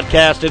big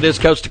broadcast. It is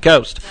Coast to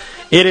Coast.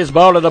 It is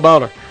Boner to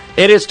Boner.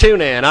 It is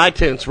TuneIn,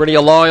 iTunes,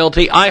 Radio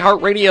Loyalty,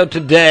 iHeartRadio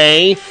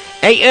Today,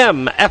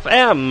 AM,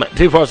 FM,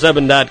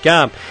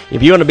 247.com.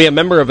 If you want to be a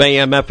member of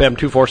AM, FM,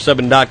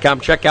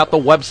 247.com, check out the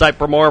website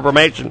for more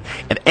information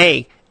at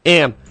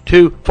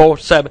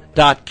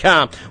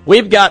AM247.com.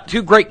 We've got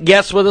two great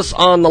guests with us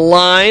on the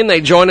line.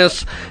 They join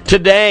us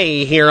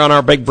today here on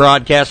our big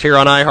broadcast here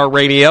on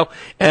iHeartRadio.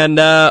 And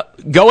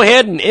go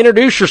ahead and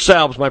introduce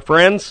yourselves, my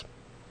friends.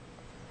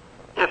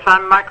 Yes,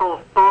 I'm Michael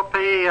Thorpe.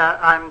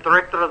 I'm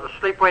director of the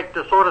Sleep-Wake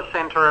Disorder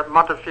Center at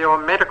Montefiore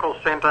Medical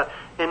Center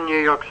in New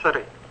York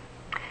City.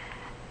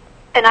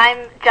 And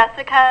I'm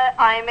Jessica.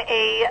 I'm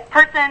a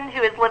person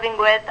who is living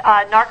with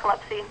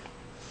narcolepsy.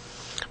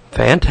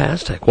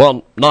 Fantastic.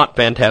 Well, not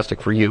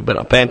fantastic for you,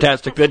 but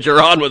fantastic that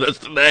you're on with us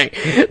today.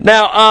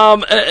 Now,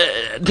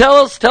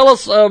 tell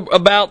us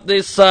about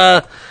this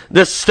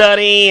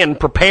study and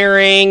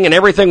preparing and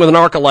everything with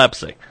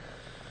narcolepsy.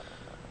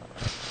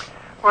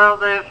 Well,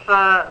 there's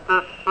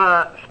this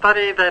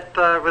study that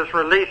was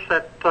released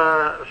that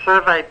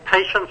surveyed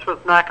patients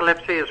with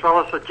narcolepsy as well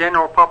as the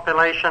general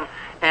population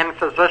and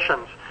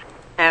physicians.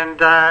 And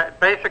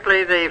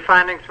basically the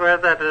findings were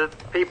that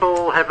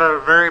people have a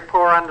very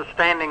poor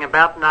understanding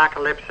about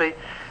narcolepsy,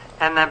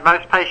 and that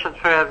most patients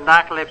who have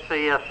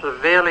narcolepsy are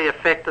severely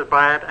affected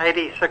by it.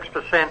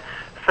 86%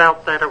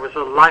 felt that it was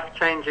a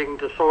life-changing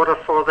disorder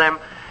for them,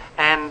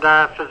 and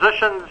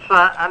physicians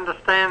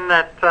understand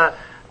that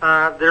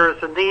there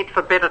is a need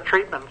for better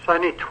treatments.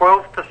 Only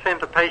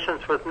 12% of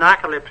patients with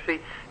narcolepsy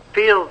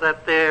feel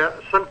that their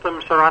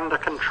symptoms are under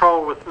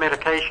control with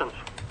medications.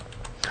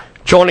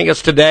 Joining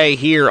us today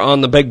here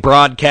on the big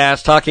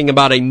broadcast, talking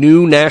about a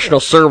new national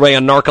survey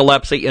on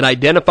narcolepsy. It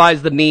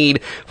identifies the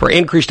need for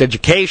increased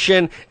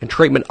education and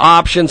treatment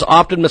options.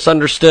 Often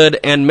misunderstood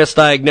and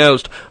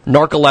misdiagnosed,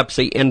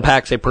 narcolepsy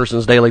impacts a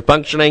person's daily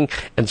functioning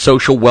and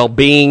social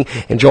well-being.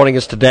 And joining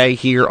us today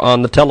here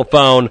on the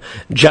telephone,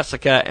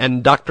 Jessica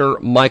and Dr.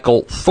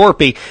 Michael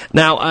Thorpe.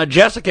 Now,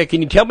 Jessica,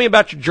 can you tell me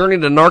about your journey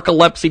to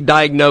narcolepsy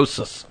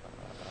diagnosis?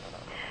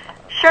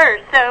 Sure.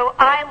 So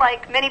I,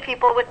 like many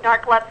people with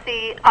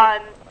narcolepsy,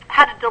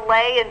 had a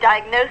delay in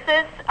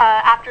diagnosis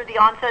after the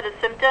onset of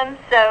symptoms.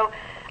 So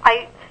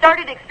I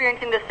started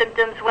experiencing the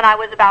symptoms when I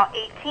was about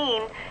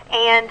 18,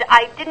 and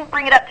I didn't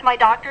bring it up to my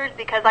doctors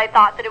because I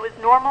thought that it was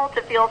normal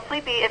to feel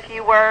sleepy if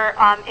you were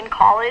in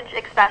college,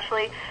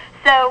 especially.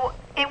 So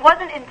it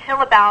wasn't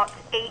until about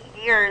 8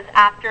 years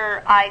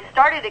after I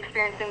started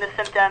experiencing the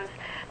symptoms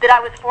that I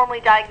was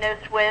formally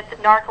diagnosed with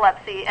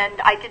narcolepsy,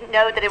 and I didn't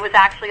know that it was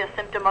actually a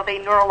symptom of a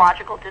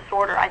neurological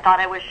disorder. I thought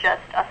I was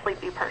just a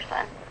sleepy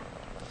person.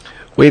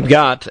 We've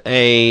got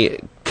a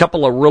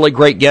couple of really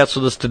great guests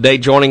with us today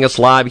joining us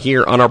live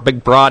here on our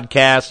big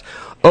broadcast.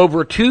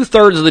 Over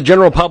 2/3 of the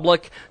general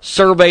public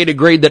surveyed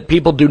agreed that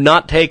people do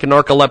not take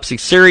narcolepsy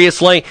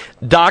seriously.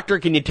 Doctor,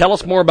 can you tell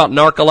us more about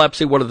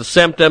narcolepsy? What are the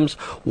symptoms?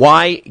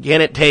 Why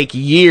can it take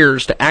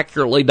years to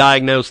accurately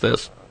diagnose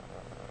this?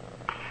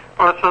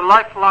 Well, it's a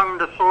lifelong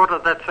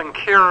disorder that's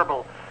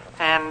incurable,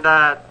 and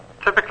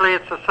typically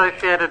it's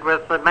associated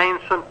with the main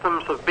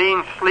symptoms of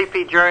being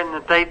sleepy during the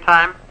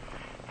daytime,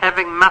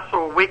 having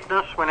muscle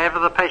weakness whenever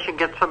the patient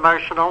gets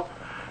emotional,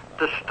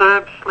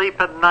 disturbed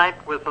sleep at night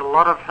with a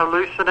lot of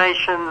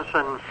hallucinations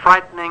and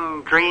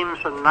frightening dreams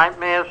and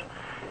nightmares,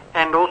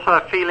 and also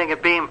a feeling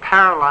of being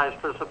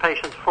paralyzed as the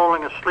patient's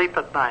falling asleep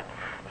at night.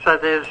 So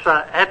there's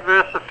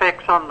adverse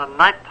effects on the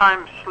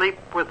nighttime sleep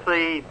with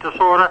the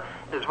disorder,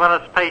 as well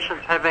as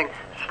patients having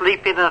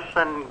sleepiness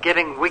and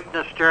getting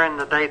weakness during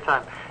the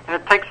daytime. And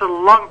it takes a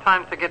long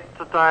time to get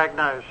to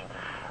diagnose.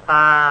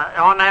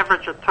 On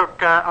average, it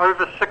took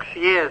over 6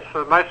 years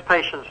for most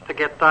patients to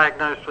get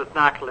diagnosed with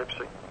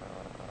narcolepsy.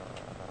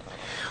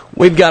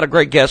 We've got a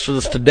great guest with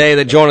us today.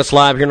 They join us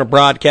live here in the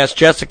broadcast.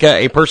 Jessica,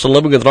 a person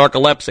living with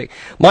narcolepsy.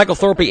 Michael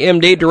Thorpe,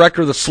 MD,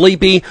 director of the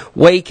Sleepy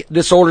Wake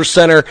Disorder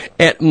Center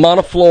at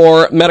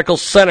Montefiore Medical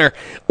Center.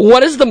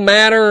 What is the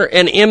matter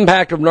and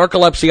impact of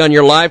narcolepsy on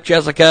your life,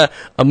 Jessica,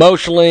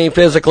 emotionally,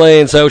 physically,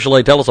 and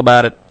socially? Tell us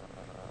about it.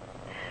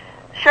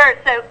 Sure.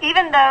 So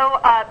even though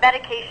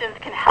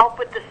medications can help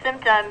with the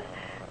symptoms,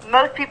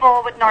 most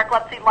people with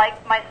narcolepsy,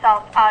 like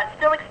myself,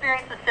 still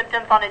experience the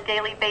symptoms on a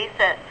daily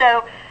basis.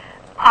 So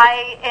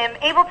I am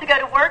able to go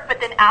to work, but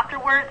then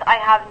afterwards I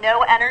have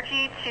no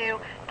energy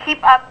to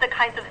keep up the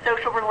kinds of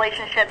social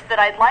relationships that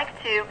I'd like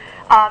to,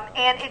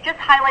 and it just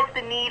highlights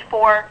the need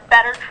for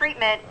better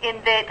treatment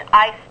in that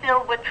I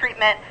still, with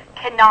treatment,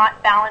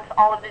 cannot balance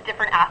all of the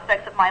different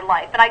aspects of my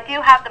life. And I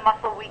do have the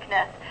muscle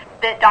weakness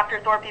that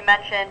Dr. Thorpe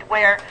mentioned,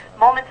 where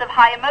moments of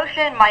high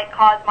emotion might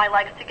cause my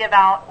legs to give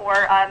out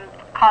or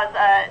cause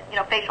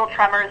facial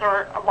tremors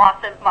or a loss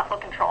of muscle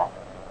control.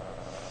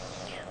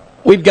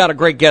 We've got a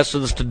great guest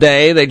with us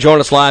today. They join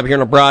us live here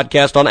in a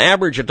broadcast. On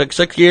average, it took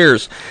 6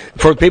 years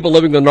for people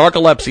living with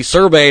narcolepsy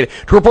surveyed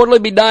to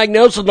reportedly be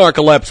diagnosed with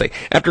narcolepsy.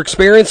 After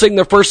experiencing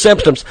their first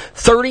symptoms,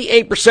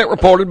 38%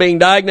 reported being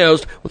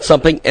diagnosed with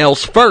something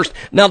else first.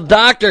 Now,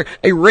 doctor,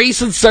 a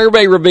recent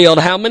survey revealed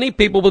how many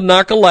people with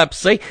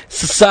narcolepsy,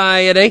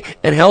 society,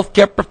 and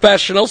healthcare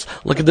professionals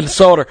look at the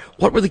disorder.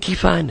 What were the key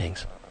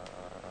findings?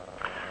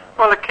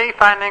 Well, the key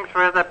findings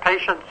were that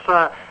patients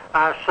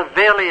are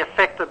severely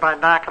affected by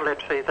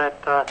narcolepsy,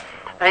 that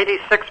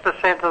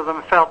 86% of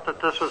them felt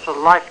that this was a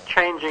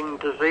life-changing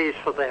disease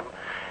for them.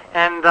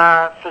 And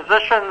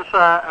physicians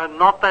are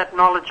not that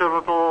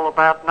knowledgeable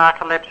about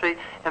narcolepsy,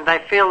 and they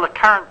feel the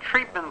current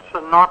treatments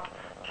are not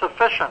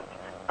sufficient.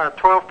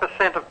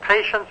 12% of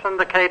patients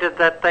indicated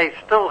that they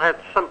still had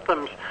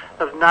symptoms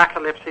of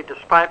narcolepsy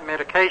despite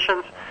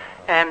medications,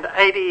 and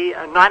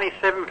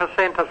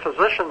 97% of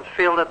physicians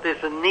feel that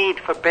there's a need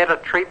for better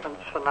treatments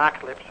for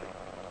narcolepsy.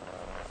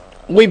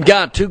 We've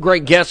got two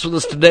great guests with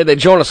us today. They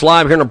join us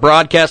live here in a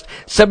broadcast.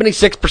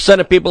 76%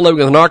 of people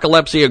living with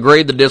narcolepsy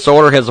agree the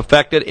disorder has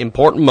affected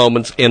important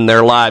moments in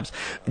their lives.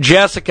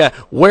 Jessica,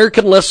 where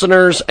can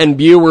listeners and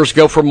viewers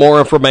go for more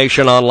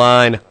information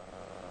online?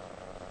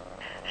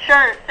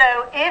 Sure.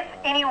 So if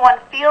anyone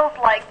feels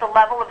like the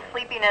level of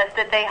sleepiness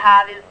that they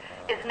have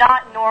is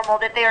not normal,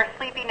 that they are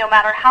sleepy no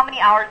matter how many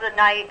hours a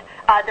night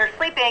they're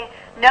sleeping,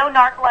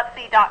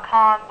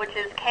 knowNarcolepsy.com, which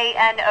is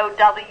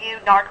KNOW,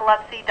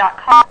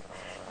 narcolepsy.com,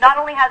 not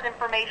only has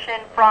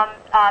information from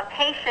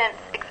patients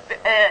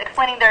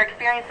explaining their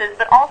experiences,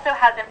 but also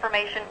has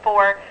information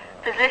for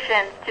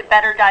physicians to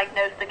better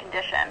diagnose the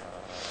condition.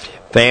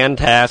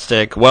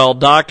 Fantastic. Well,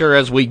 doctor,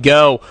 as we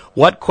go,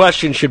 what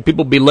questions should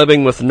people be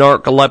living with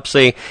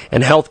narcolepsy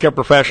and healthcare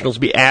professionals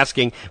be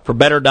asking for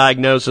better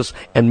diagnosis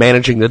and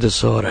managing the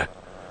disorder?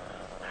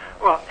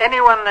 Well,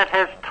 anyone that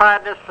has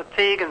tiredness,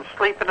 fatigue, and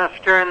sleepiness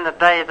during the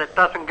day that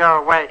doesn't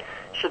go away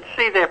should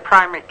see their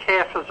primary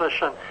care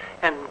physician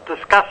and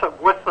discuss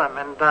it with them.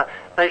 And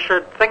they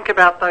should think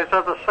about those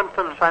other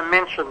symptoms I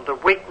mentioned, the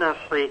weakness,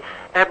 the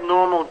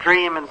abnormal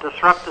dream, and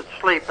disrupted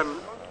sleep, and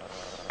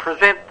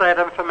present that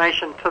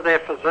information to their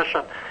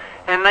physician.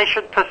 And they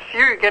should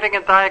pursue getting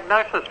a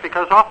diagnosis,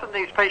 because often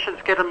these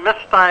patients get a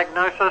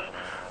misdiagnosis,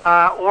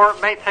 or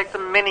it may take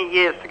them many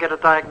years to get a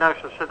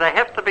diagnosis. So they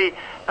have to be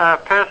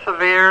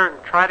persevere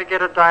and try to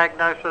get a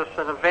diagnosis,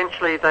 and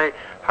eventually they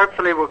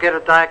hopefully will get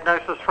a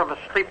diagnosis from a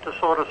sleep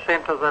disorder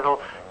center that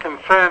will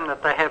confirm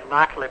that they have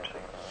narcolepsy.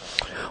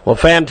 Well,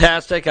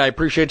 fantastic. I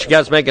appreciate you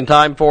guys making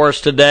time for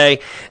us today.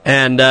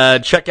 And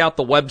check out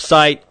the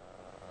website,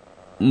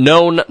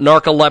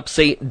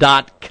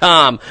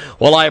 knownnarcolepsy.com.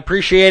 Well, I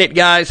appreciate it,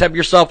 guys. Have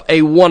yourself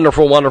a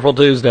wonderful, wonderful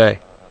Tuesday.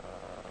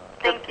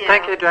 Thank you.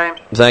 Thank you, James.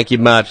 Thank you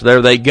much.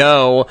 There they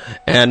go.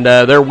 And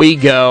there we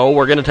go.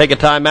 We're going to take a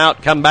time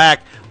out, come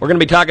back. We're going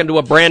to be talking to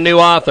a brand new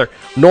author,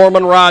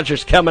 Norman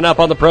Rogers, coming up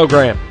on the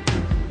program.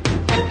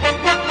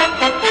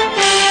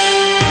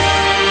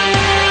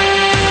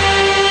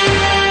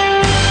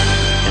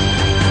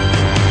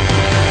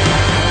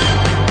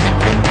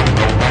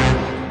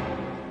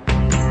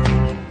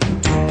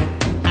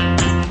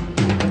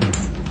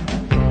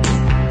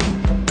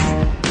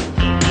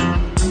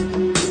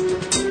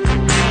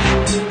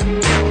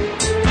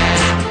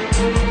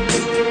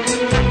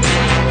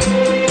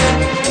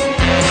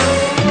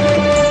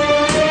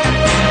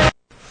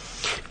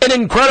 An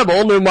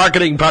incredible new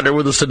marketing partner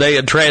with us today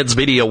at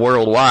Transmedia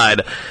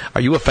Worldwide. Are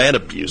you a fan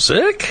of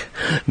music?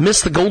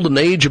 Miss the golden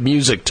age of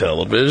music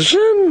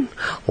television?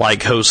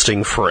 Like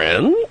hosting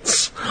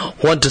Friends?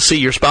 Want to see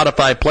your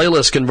Spotify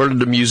playlist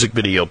converted to music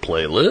video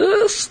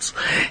playlists?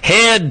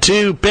 Head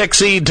to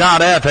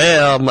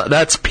Pixie.fm,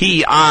 that's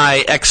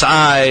Pixi.fm,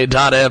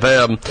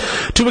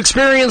 to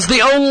experience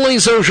the only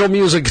social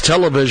music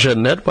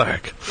television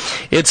network.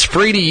 It's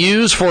free to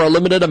use for a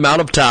limited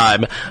amount of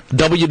time.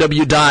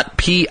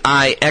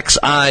 www.pixi.fm.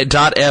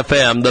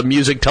 The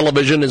music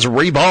television is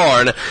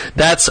reborn.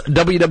 That's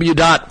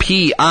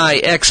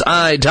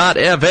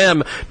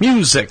www.pixi.fm.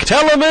 Music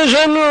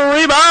television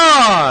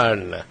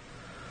reborn.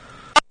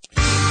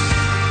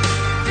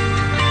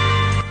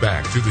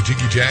 Back to the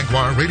Jiggy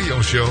Jaguar radio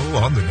show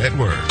on the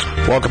network.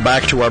 Welcome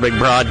back to our big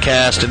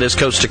broadcast. It is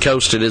coast to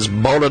coast. It is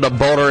border to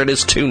border. It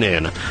is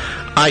TuneIn,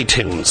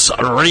 iTunes,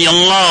 Radio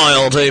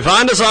Loyalty.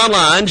 Find us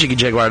online,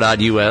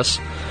 jiggyjaguar.us.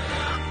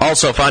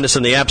 Also, find us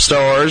in the app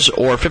stores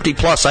or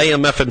 50-plus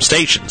AM FM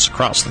stations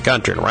across the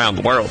country and around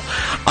the world.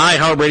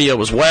 iHeartRadio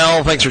as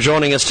well. Thanks for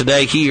joining us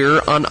today here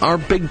on our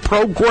big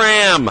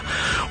program.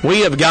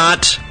 We have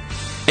got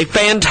a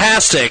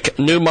fantastic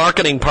new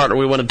marketing partner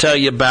we want to tell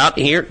you about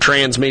here at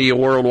Transmedia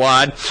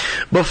Worldwide.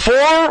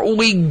 Before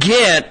we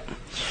get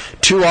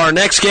to our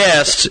next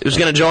guest, who's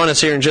going to join us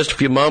here in just a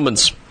few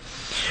moments,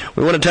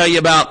 we want to tell you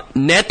about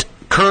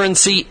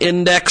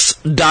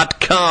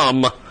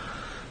netcurrencyindex.com.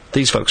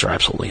 These folks are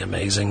absolutely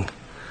amazing.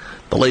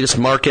 The latest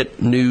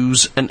market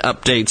news and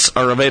updates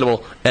are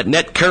available at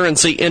Net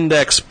Currency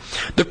Index,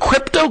 the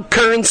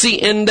cryptocurrency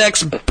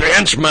index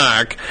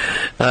benchmark.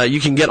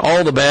 You can get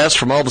all the best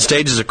from all the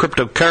stages of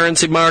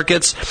cryptocurrency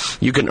markets.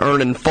 You can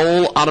earn in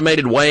full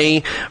automated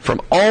way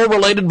from all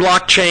related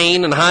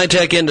blockchain and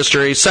high-tech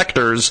industry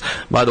sectors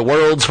by the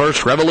world's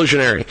first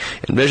revolutionary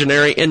and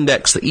visionary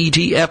index, the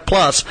ETF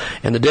Plus,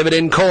 and the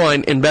dividend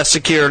coin in best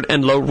secured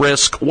and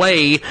low-risk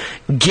way.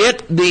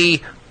 Get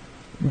the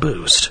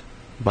boost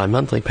by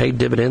monthly paid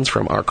dividends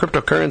from our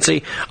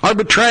cryptocurrency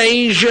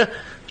arbitrage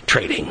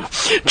trading.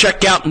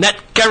 Check out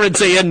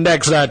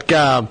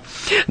netcurrencyindex.com.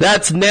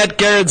 That's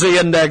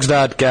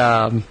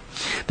netcurrencyindex.com.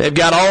 They've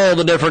got all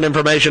the different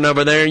information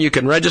over there. You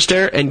can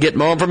register and get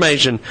more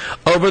information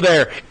over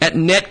there at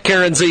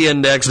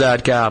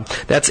netcurrencyindex.com.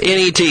 That's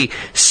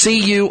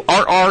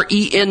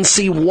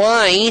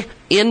NETCURRENCY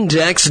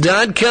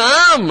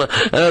index.com.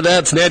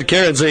 That's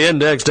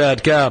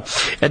netcurrencyindex.com.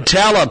 And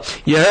tell them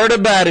you heard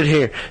about it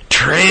here.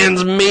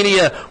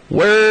 Transmedia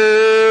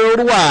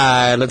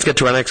Worldwide. Let's get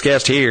to our next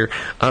guest here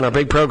on our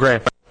big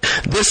program.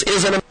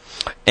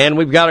 And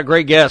we've got a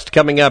great guest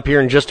coming up here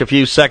in just a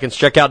few seconds.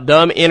 Check out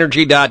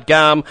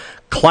dumbenergy.com,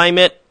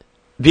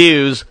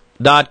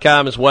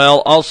 climateviews.com as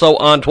well. Also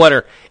on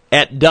Twitter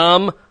at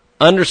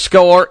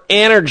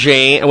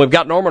dumb_energy. And we've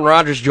got Norman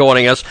Rogers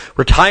joining us,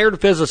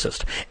 retired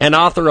physicist and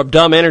author of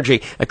Dumb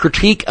Energy, a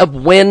critique of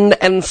wind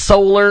and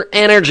solar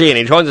energy. And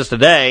he joins us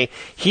today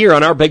here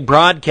on our big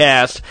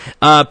broadcast.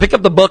 Pick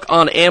up the book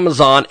on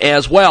Amazon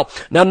as well.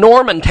 Now,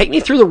 Norman, take me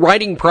through the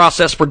writing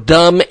process for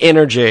Dumb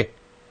Energy.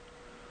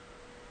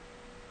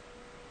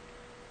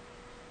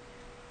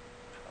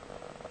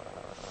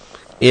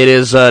 It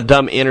is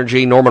Dumb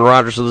Energy. Norman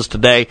Rogers with us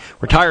today,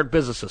 retired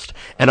physicist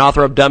and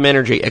author of Dumb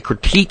Energy, a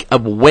critique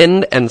of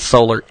wind and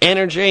solar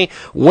energy.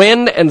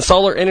 Wind and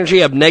solar energy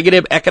have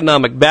negative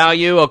economic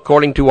value,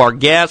 according to our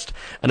guest.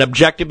 An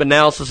objective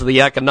analysis of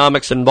the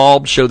economics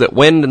involved show that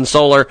wind and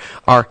solar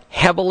are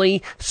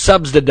heavily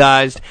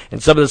subsidized,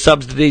 and some of the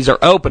subsidies are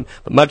open,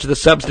 but much of the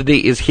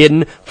subsidy is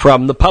hidden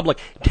from the public.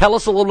 Tell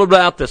us a little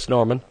about this,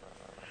 Norman.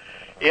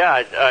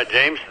 Yeah,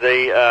 James,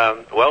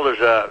 there's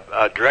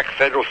a direct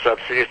federal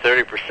subsidy of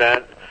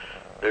 30%.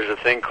 There's a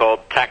thing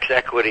called tax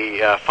equity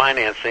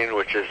financing,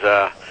 which is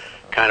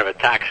kind of a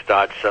tax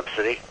dodge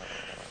subsidy.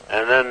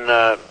 And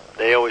then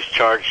they always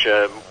charge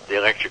the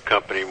electric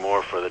company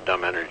more for the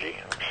dumb energy.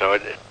 So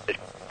it'd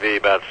be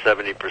about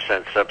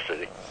 70%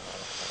 subsidy.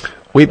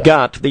 We've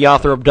got the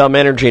author of Dumb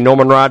Energy,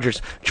 Norman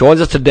Rogers, joins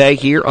us today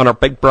here on our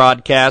big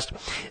broadcast.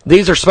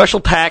 These are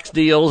special tax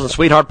deals and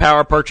sweetheart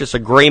power purchase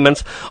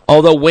agreements.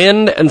 Although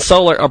wind and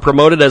solar are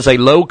promoted as a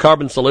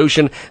low-carbon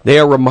solution, they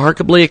are a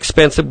remarkably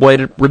expensive way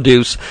to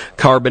reduce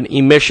carbon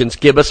emissions.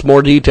 Give us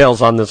more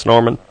details on this,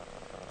 Norman.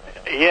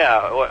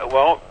 Yeah,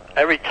 well,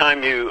 every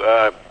time you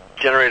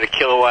generate a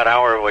kilowatt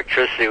hour of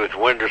electricity with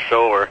wind or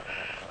solar,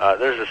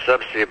 there's a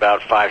subsidy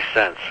about 5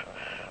 cents.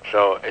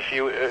 So if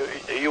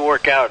you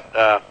work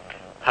out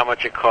how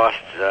much it costs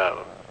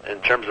in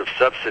terms of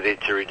subsidy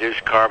to reduce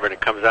carbon, it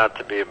comes out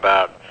to be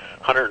about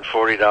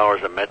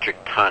 $140 a metric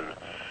ton.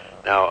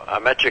 Now,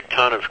 a metric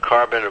ton of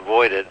carbon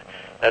avoided,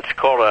 that's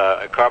called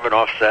a carbon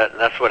offset, and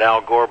that's what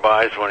Al Gore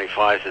buys when he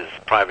flies his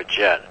private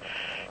jet.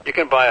 You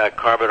can buy a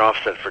carbon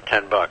offset for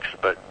 $10,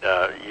 but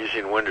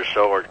using wind or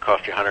solar, it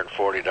costs you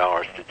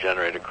 $140 to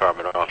generate a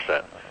carbon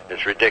offset.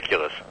 It's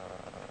ridiculous.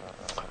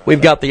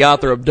 We've got the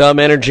author of Dumb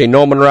Energy,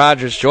 Norman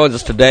Rogers, joins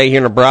us today here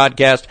in a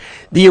broadcast.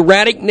 The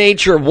erratic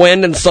nature of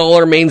wind and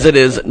solar means it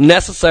is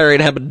necessary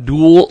to have a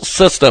dual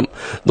system.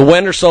 The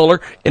wind or solar,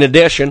 in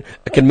addition,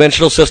 a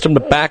conventional system to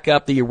back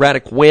up the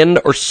erratic wind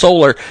or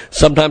solar.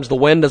 Sometimes the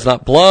wind does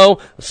not blow,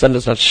 the sun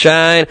does not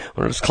shine,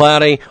 when it's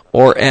cloudy,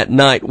 or at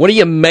night. What do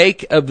you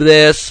make of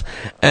this?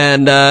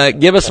 And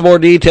give us some more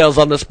details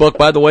on this book.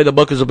 By the way, the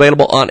book is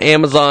available on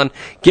Amazon.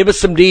 Give us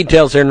some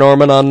details here,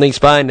 Norman, on these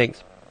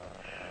findings.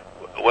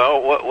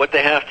 Well, what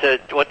they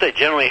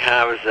generally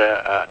have is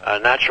a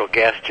natural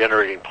gas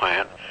generating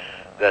plant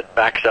that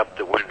backs up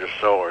the wind or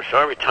solar. So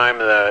every time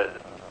the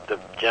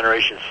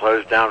generation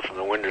slows down from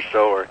the wind or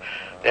solar,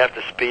 they have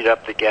to speed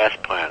up the gas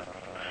plant.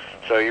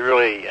 So you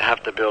really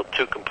have to build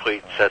two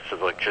complete sets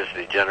of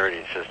electricity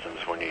generating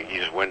systems when you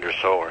use wind or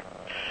solar.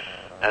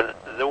 And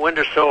the wind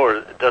or solar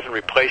doesn't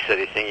replace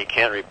anything. You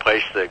can't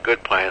replace the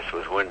good plants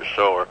with wind or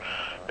solar.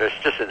 It's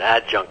just an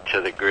adjunct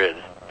to the grid.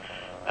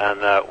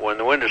 And when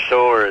the wind or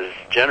solar is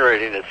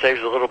generating, it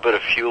saves a little bit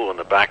of fuel in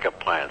the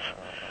backup plants.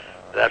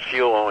 That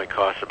fuel only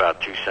costs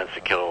about 2 cents a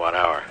kilowatt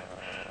hour.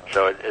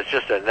 So it's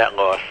just a net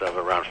loss of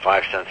around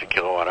 5 cents a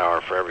kilowatt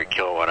hour for every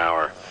kilowatt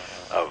hour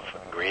of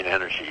green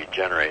energy you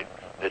generate.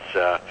 It's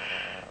an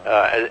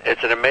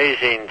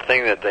amazing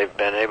thing that they've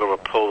been able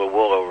to pull the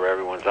wool over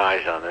everyone's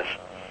eyes on this.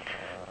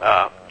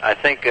 I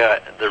think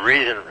the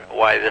reason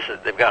why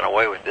they've gotten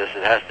away with this,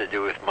 it has to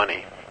do with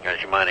money,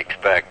 as you might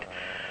expect.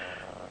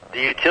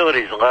 The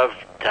utilities love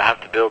to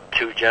have to build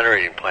two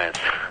generating plants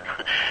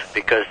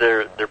because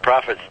their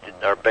profits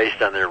are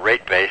based on their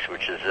rate base,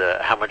 which is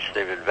how much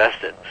they've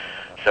invested.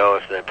 So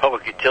if the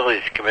Public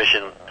Utilities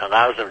Commission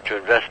allows them to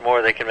invest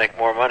more, they can make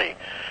more money.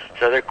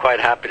 So they're quite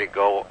happy to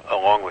go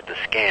along with the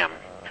scam.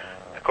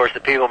 Of course, the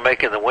people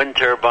making the wind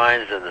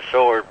turbines and the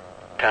solar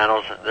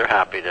panels, they're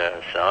happy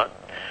to sell it.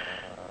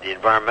 The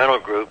environmental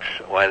groups,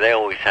 why they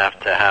always have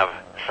to have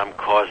some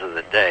cause of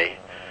the day,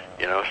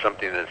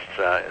 something that's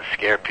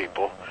scare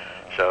people.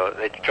 So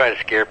they try to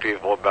scare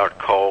people about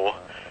coal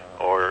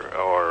or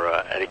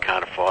any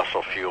kind of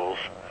fossil fuels,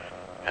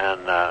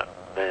 and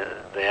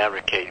they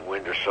advocate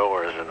wind or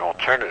solar as an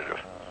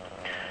alternative.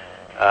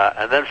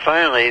 And then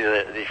finally,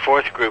 the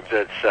fourth group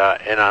that's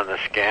in on the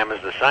scam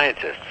is the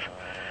scientists.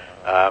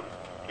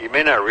 You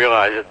may not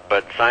realize it,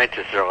 but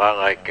scientists are a lot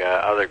like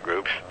other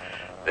groups.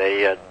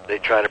 They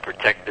try to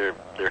protect their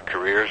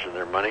careers and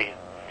their money,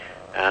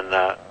 and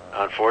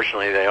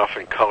unfortunately, they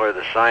often color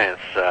the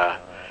science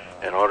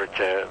in order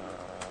to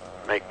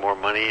make more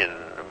money and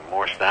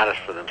more status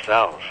for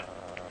themselves.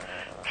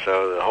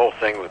 So the whole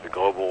thing with the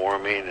global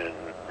warming and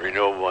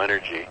renewable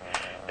energy,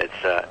 it's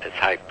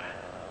hype.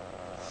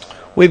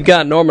 We've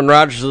got Norman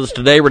Rogers with us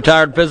today,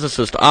 retired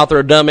physicist, author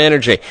of Dumb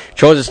Energy.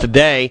 Joins us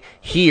today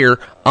here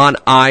on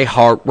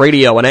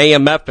iHeartRadio and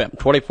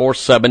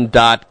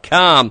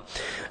AMFM247.com.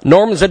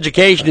 Norman's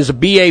education is a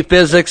B.A.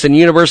 Physics in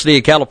University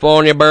of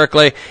California,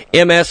 Berkeley,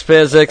 M.S.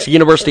 Physics,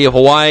 University of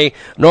Hawaii.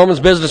 Norman's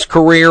business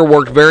career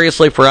worked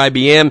variously for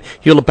IBM,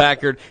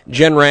 Hewlett-Packard,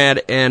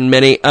 Genrad, and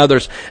many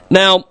others.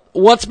 Now,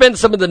 what's been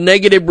some of the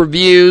negative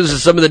reviews and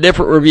some of the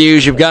different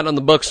reviews you've gotten on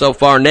the book so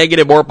far,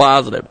 negative or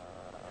positive?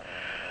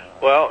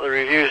 Well, the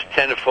reviews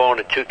tend to fall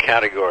into two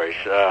categories.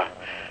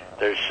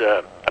 There's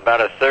about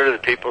a third of the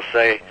people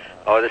say,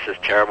 oh, this is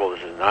terrible,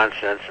 this is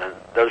nonsense, and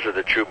those are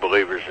the true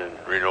believers in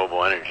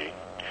renewable energy.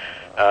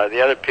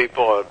 The other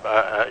people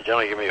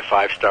generally give me a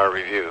 5-star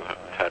review. I've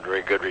had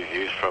very good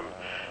reviews from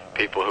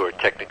people who are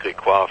technically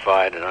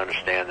qualified and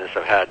understand this.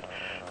 I've had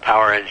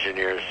power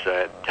engineers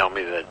tell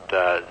me that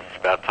it's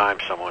about time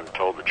someone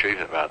told the truth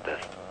about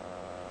this.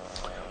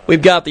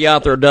 We've got the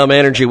author of Dumb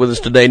Energy with us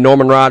today,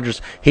 Norman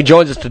Rogers. He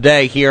joins us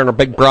today here on our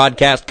big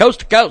broadcast, coast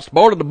to coast,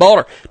 border to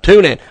border.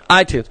 Tune in,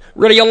 iTunes,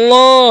 Radio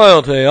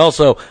Loyalty,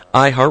 also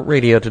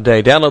iHeartRadio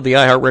today. Download the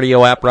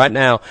iHeartRadio app right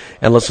now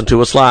and listen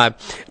to us live.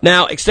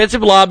 Now,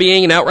 extensive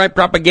lobbying and outright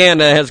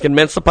propaganda has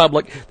convinced the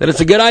public that it's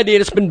a good idea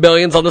to spend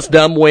billions on this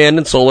dumb wind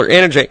and solar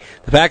energy.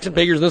 The facts and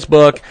figures in this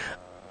book,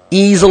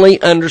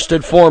 easily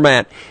understood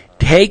format.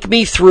 Take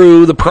me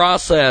through the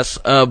process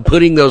of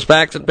putting those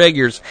facts and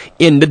figures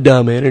into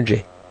dumb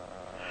energy.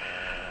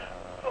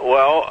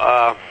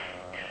 Well,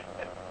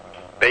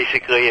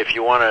 basically, if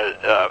you want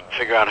to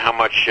figure out how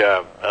much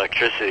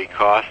electricity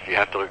costs, you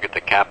have to look at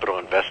the capital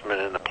investment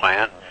in the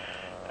plant,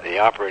 the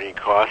operating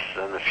costs,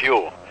 and the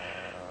fuel.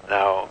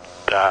 Now,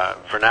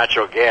 for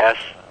natural gas,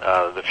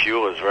 the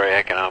fuel is very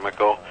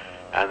economical,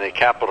 and the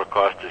capital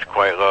cost is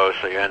quite low,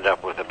 so you end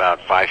up with about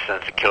 5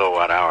 cents a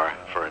kilowatt hour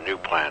for a new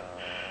plant.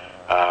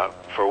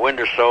 For wind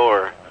or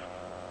solar,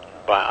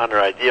 under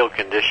ideal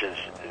conditions,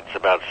 it's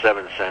about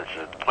 7 cents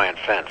at the plant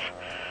fence.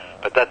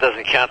 But that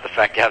doesn't count the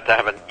fact you have to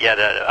have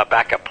a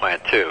backup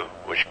plant, too,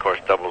 which, of course,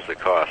 doubles the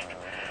cost.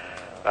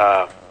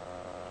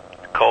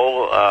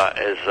 Coal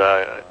has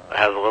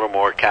a little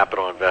more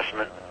capital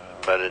investment,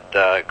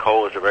 but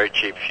coal is a very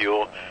cheap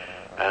fuel,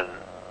 and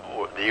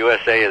the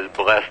USA is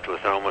blessed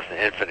with almost an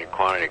infinite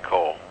quantity of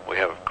coal. We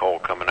have coal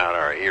coming out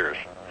of our ears.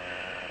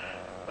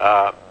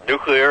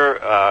 Nuclear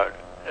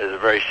is a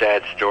very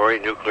sad story.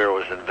 Nuclear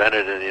was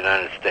invented in the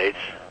United States.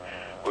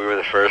 We were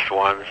the first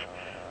ones.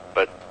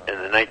 But in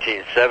the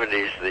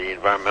 1970s, the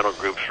environmental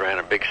groups ran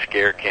a big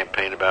scare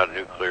campaign about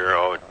nuclear.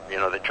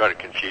 They try to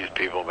confuse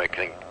people, make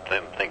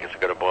them think it's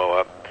going to blow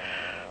up.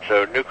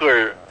 So new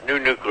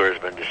nuclear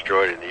has been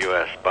destroyed in the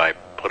U.S. by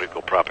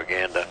political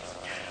propaganda.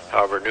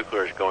 However,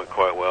 nuclear is going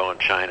quite well in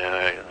China,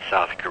 in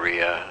South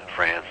Korea,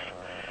 France.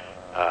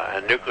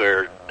 And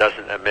nuclear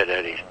doesn't emit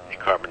any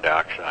carbon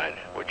dioxide,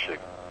 which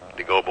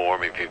the global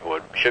warming people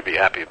should be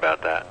happy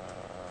about that.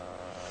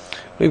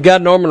 We've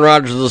got Norman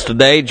Rogers with us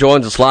today,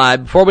 joins us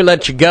live. Before we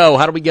let you go,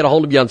 how do we get a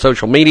hold of you on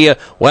social media,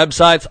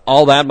 websites,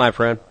 all that, my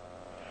friend?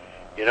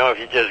 If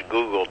you just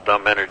Google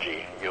Dumb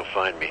Energy, you'll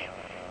find me.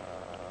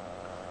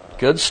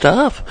 Good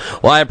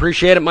stuff. Well, I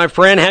appreciate it, my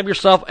friend. Have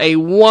yourself a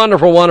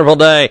wonderful, wonderful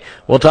day.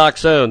 We'll talk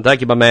soon. Thank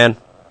you, my man.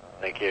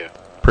 Thank you.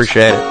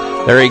 Appreciate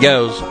it. There he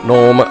goes,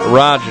 Norman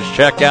Rogers.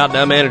 Check out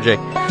Dumb Energy.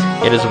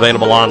 It is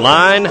available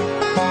online.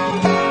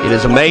 It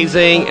is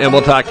amazing, and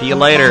we'll talk to you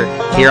later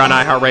here on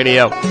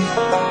iHeartRadio.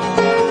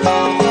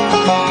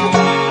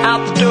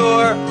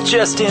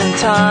 Just in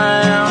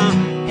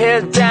time,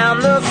 head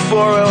down the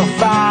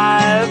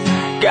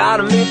 405.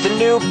 Gotta meet the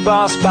new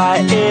boss by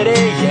 8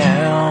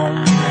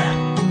 a.m.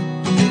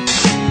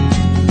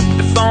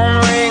 The phone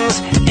rings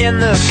in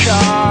the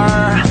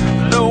car.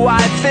 The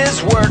wife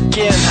is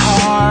working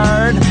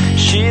hard.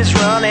 She's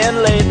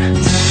running late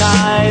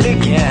tonight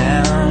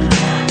again.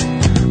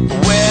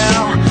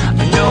 Well,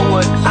 I know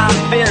what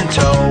I've been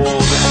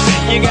told.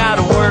 You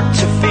gotta work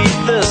to feed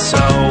the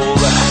soul.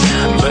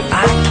 But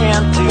I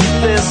can't do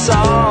this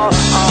all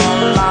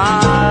on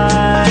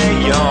my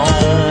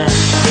own.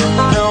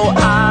 No,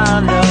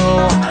 I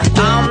know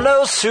I'm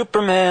no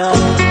Superman.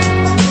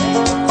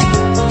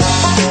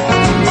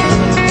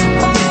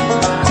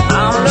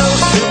 I'm no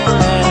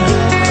Superman.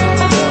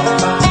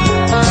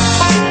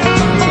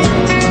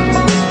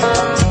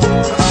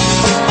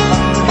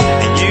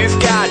 You've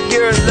got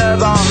your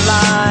love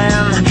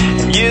online,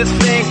 and you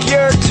think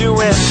you're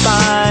doing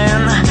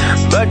fine,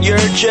 but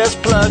you're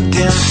just plugged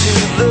into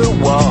the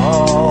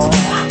wall.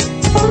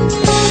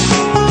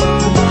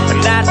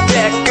 And that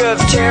deck of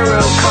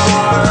tarot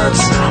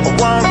cards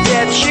won't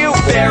get you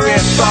very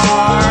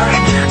far.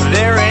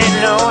 There ain't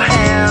no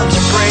hand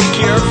to break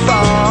your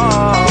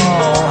fall.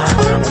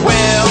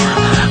 Well,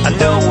 I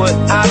know what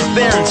I've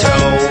been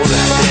told.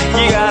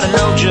 You gotta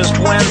know just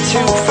when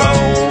to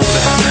fold.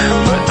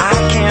 But I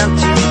can't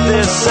do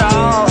this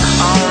all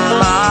on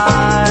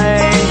my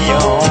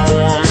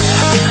own.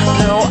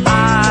 No,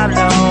 I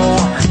know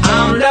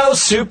I'm no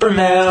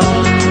Superman.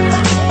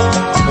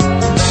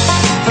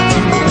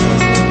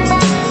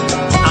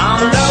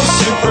 I'm no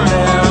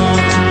Superman.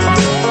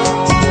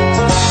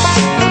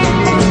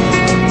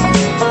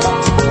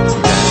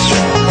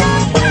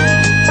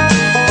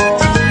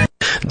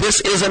 This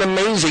is an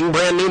amazing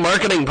brand new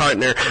marketing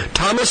partner,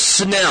 Thomas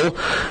Snell,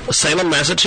 Salem, Massachusetts.